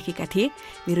उनले लेखेका थिए,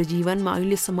 मेरो जीवनमा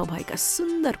अहिलेसम्म भएका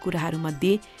सुन्दर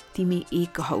कुराहरूमध्ये तिमी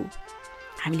एक हौ।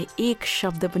 हामीले एक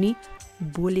शब्द पनि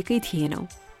बोलेकै थिएनौँ।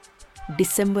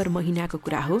 डिसेम्बर महिनाको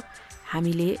कुरा हो,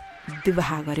 हामीले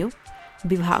विवाह गऱ्यौँ।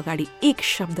 विवाह अगाडि एक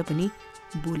शब्द पनि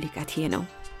बोलेका थिएनौँ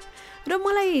र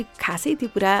मलाई खासै त्यो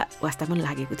कुरा वास्ता पनि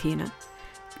लागेको थिएन।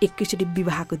 एकैचोटि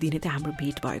विवाहको दिनै त हाम्रो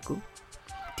भेट भएको,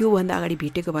 त्योभन्दा अगाडि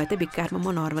भेटेको भए त बेकारमा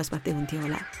म नर्भस मात्रै हुन्थ्यो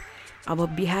होला। अब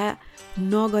बिहा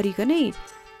नगरिकनै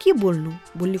के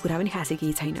बोल्ने कुरा पनि खासै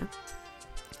केही छैन।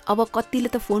 अब कतिले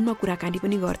त फोनमा कुराकानी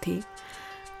पनि गर्थे।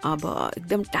 अब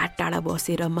एकदम टाढा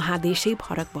बसेर महादेशै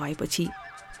फरक भएपछि।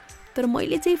 तर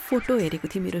मैले चाहिँ फोटो हेरेको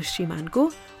थिएँ मेरो श्रीमानको,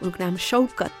 उनको नाम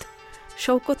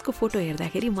शौकतको फोटो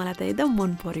हेर्दाखेरि मलाई त एकदम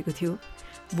मन परेको थियो।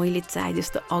 मैले चाहे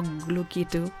जस्तो अग्लो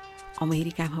केटो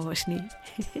अमेरिकामा बस्ने।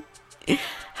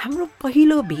 हाम्रो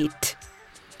पहिलो भेट,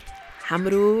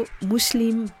 हाम्रो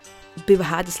मुस्लिम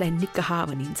विवाह जसलाई निकाह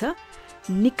भनिन्छ,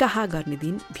 निकाह गर्ने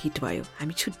दिन भेट भयो।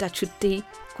 हामी छुट्टै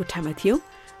कोठामा थियौँ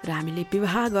र हामीले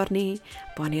विवाह गर्ने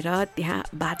भनेर त्यहाँ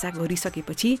बाचा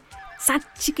गरिसकेपछि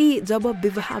साँच्चीकै जब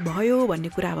विवाह भयो भन्ने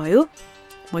कुरा भयो,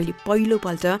 मैले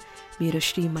पहिलोपल्ट मेरो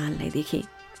श्रीमानलाई देखेँ।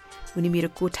 उनी मेरो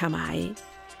कोठामा आए,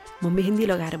 म मेहन्दी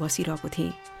लगाएर बसिरहेको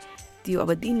थिएँ। त्यो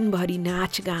अब दिनभरि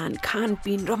नाचगान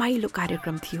खानपिन रमाइलो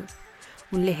कार्यक्रम थियो।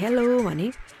 उनले हेलो भने,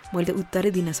 मैले त उत्तरै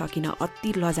दिन सकिनँ, अति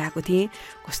लजाएको थिएँ।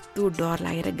 कस्तो डर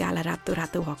लागेर गाला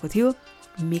रातो भएको थियो,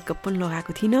 मेकअप पनि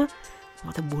लगाएको थिइनँ, म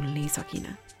त बोल्नै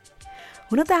सकिनँ।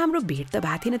 हुन त हाम्रो भेट त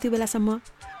भएको थिएन त्यो बेलासम्म,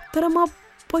 तर म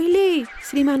पहिल्यै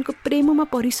श्रीमानको प्रेममा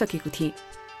परिसकेको थिएँ।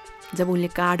 जब उनले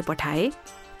कार्ड पठाए,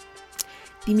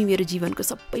 तिमी मेरो जीवनको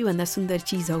सबैभन्दा सुन्दर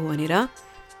चिज हौ भनेर,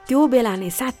 त्यो बेला नै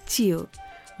साँच्ची हो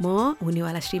म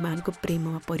हुनेवाला श्रीमानको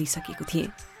प्रेममा परिसकेको थिएँ।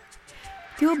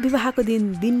 त्यो विवाहको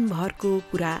दिनभरको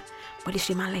कुरा मैले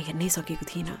श्रीमानलाई हेर्नै सकेको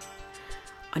थिइनँ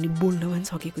अनि बोल्न पनि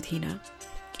सकेको थिइनँ।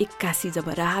 एक्कासी जब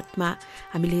रातमा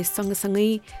हामीले सँगसँगै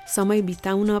समय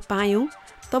बिताउन पायौँ,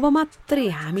 तब मात्रै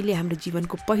हामीले हाम्रो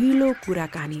जीवनको पहिलो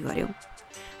कुराकानी गऱ्यौँ।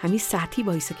 हामी साथी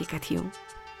भइसकेका थियौँ।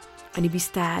 अनि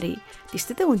बिस्तारै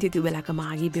त्यस्तै त हुन्थ्यो त्यो बेलाको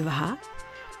मागी विवाह।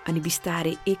 अनि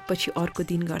बिस्तारै एकपछि अर्को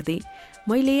दिन गर्दै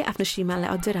मैले आफ्नो श्रीमानलाई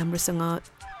अझ राम्रोसँग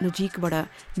नजिकबाट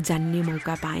जान्ने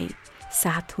मौका पाएँ,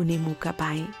 साथ हुने मौका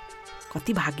पाएँ।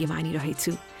 कति भाग्यमानी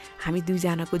रहेछु। हामी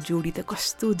दुईजनाको जोडी त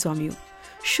कस्तो जम्यो।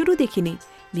 सुरुदेखि नै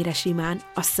मेरा श्रीमान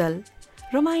असल,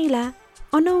 रमाइला,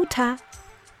 अनौठा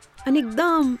अनि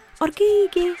एकदम अर्कै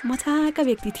के मजाका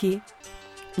व्यक्ति थिए।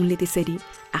 उनले त्यसरी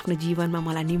आफ्नो जीवनमा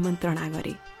मलाई निमन्त्रणा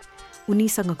गरे।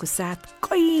 उनीसँगको साथ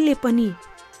कहिले पनि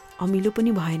अमिलो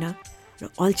पनि भएन र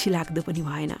अल्छी लाग्दो पनि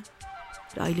भएन।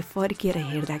 र अहिले फर्किएर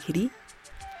हेर्दाखेरि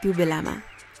त्यो बेलामा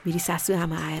मेरी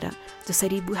सासूआमा आएर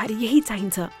जसरी बुहारी यही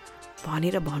चाहिन्छ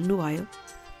भनेर भन्नुभयो,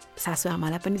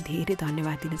 सासूआमालाई पनि धेरै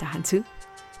धन्यवाद दिन चाहन्छु।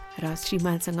 र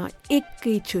श्रीमानसँग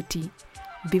एकैचोटि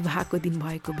विवाहको दिन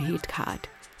भएको भेटघाट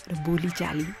र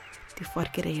बोलीचाली त्यो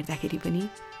फर्केर हेर्दाखेरि पनि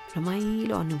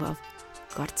रमाइलो अनुभव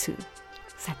गर्छु।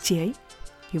 साँच्चै है,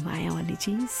 यो माया भन्ने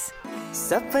चिज।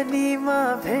 सपनीमा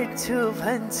भेट्छु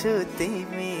भन्छु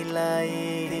तिमीलाई,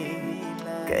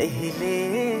 कहिले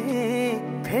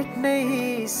भेट्नै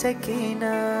सकिन।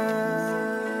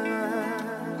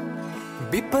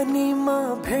 विपनीमा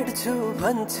भेट्छु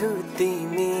भन्छु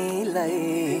तिमीलाई,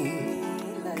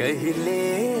 कहिले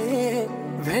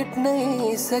भेट्नै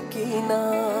सकिन।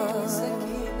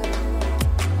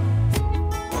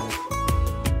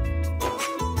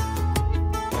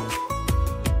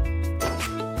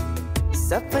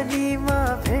 सपनीमा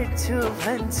भेट्छु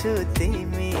भन्छु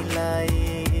तिमीलाई,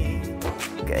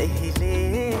 कहिले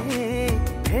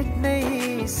भेट्नै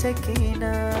सकिन।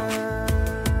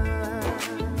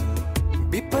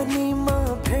 विपनीमा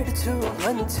भेट्छु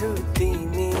भन्छु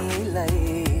तिमीलाई,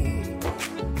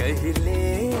 कहिले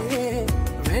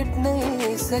भेट्नै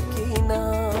सकिन।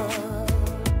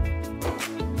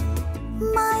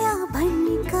 माया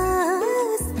भन्ने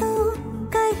कस्तो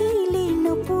कहिले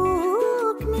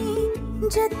नपुग्ने,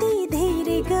 जति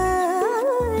धेरै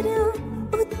गर्यो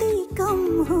उति कम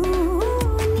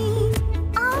हुने।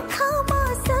 आँखामा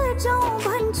सजाउँ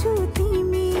भन्छु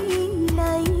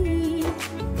तिमीलाई,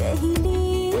 कहिले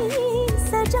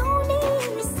सजाउनै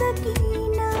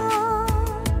सकिन।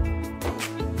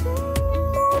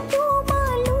 मुटुमा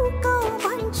लुकाऊ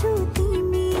भन्छु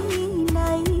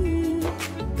तिमीलाई,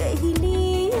 कहिले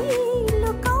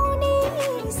लुकाउनै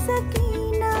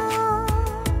सकिन।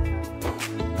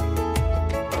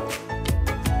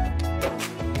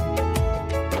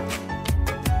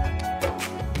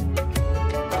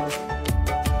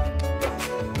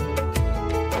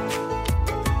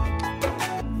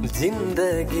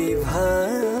 जिन्दगी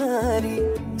भरि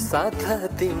साथ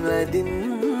तिमीलाई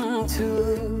दिन्छु,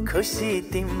 खुसी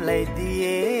तिमीलाई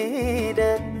दिएर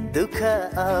दुःख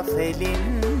आफै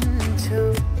लिन्छु।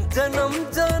 जन्म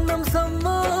जन्मसम्म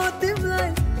तिमीलाई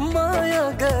माया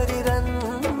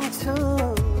गरिरहन्छु।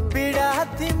 पीडा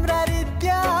तिम्रा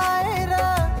रित्याएर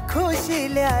खुसी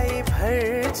ल्याइ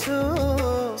भर्छु।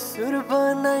 सुर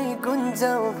बनाई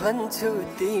गुन्जाऊ भन्छु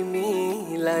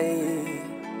तिमीलाई,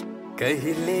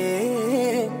 कहिले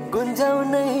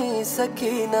गुन्जाउनै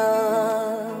सकिन।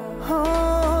 हो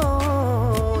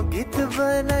गीत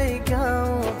बनाई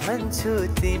गाउँ भन्छु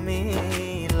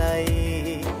तिमीलाई,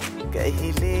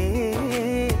 कहिले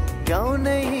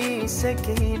गाउनै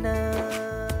सकिन।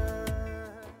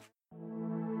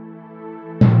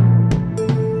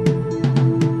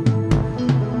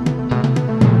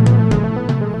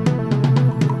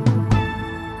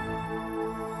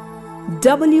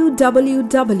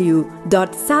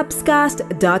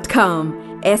 www.sabscast.com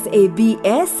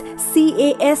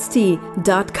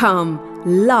sabscast.com.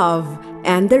 Love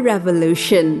and the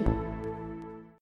Revolution.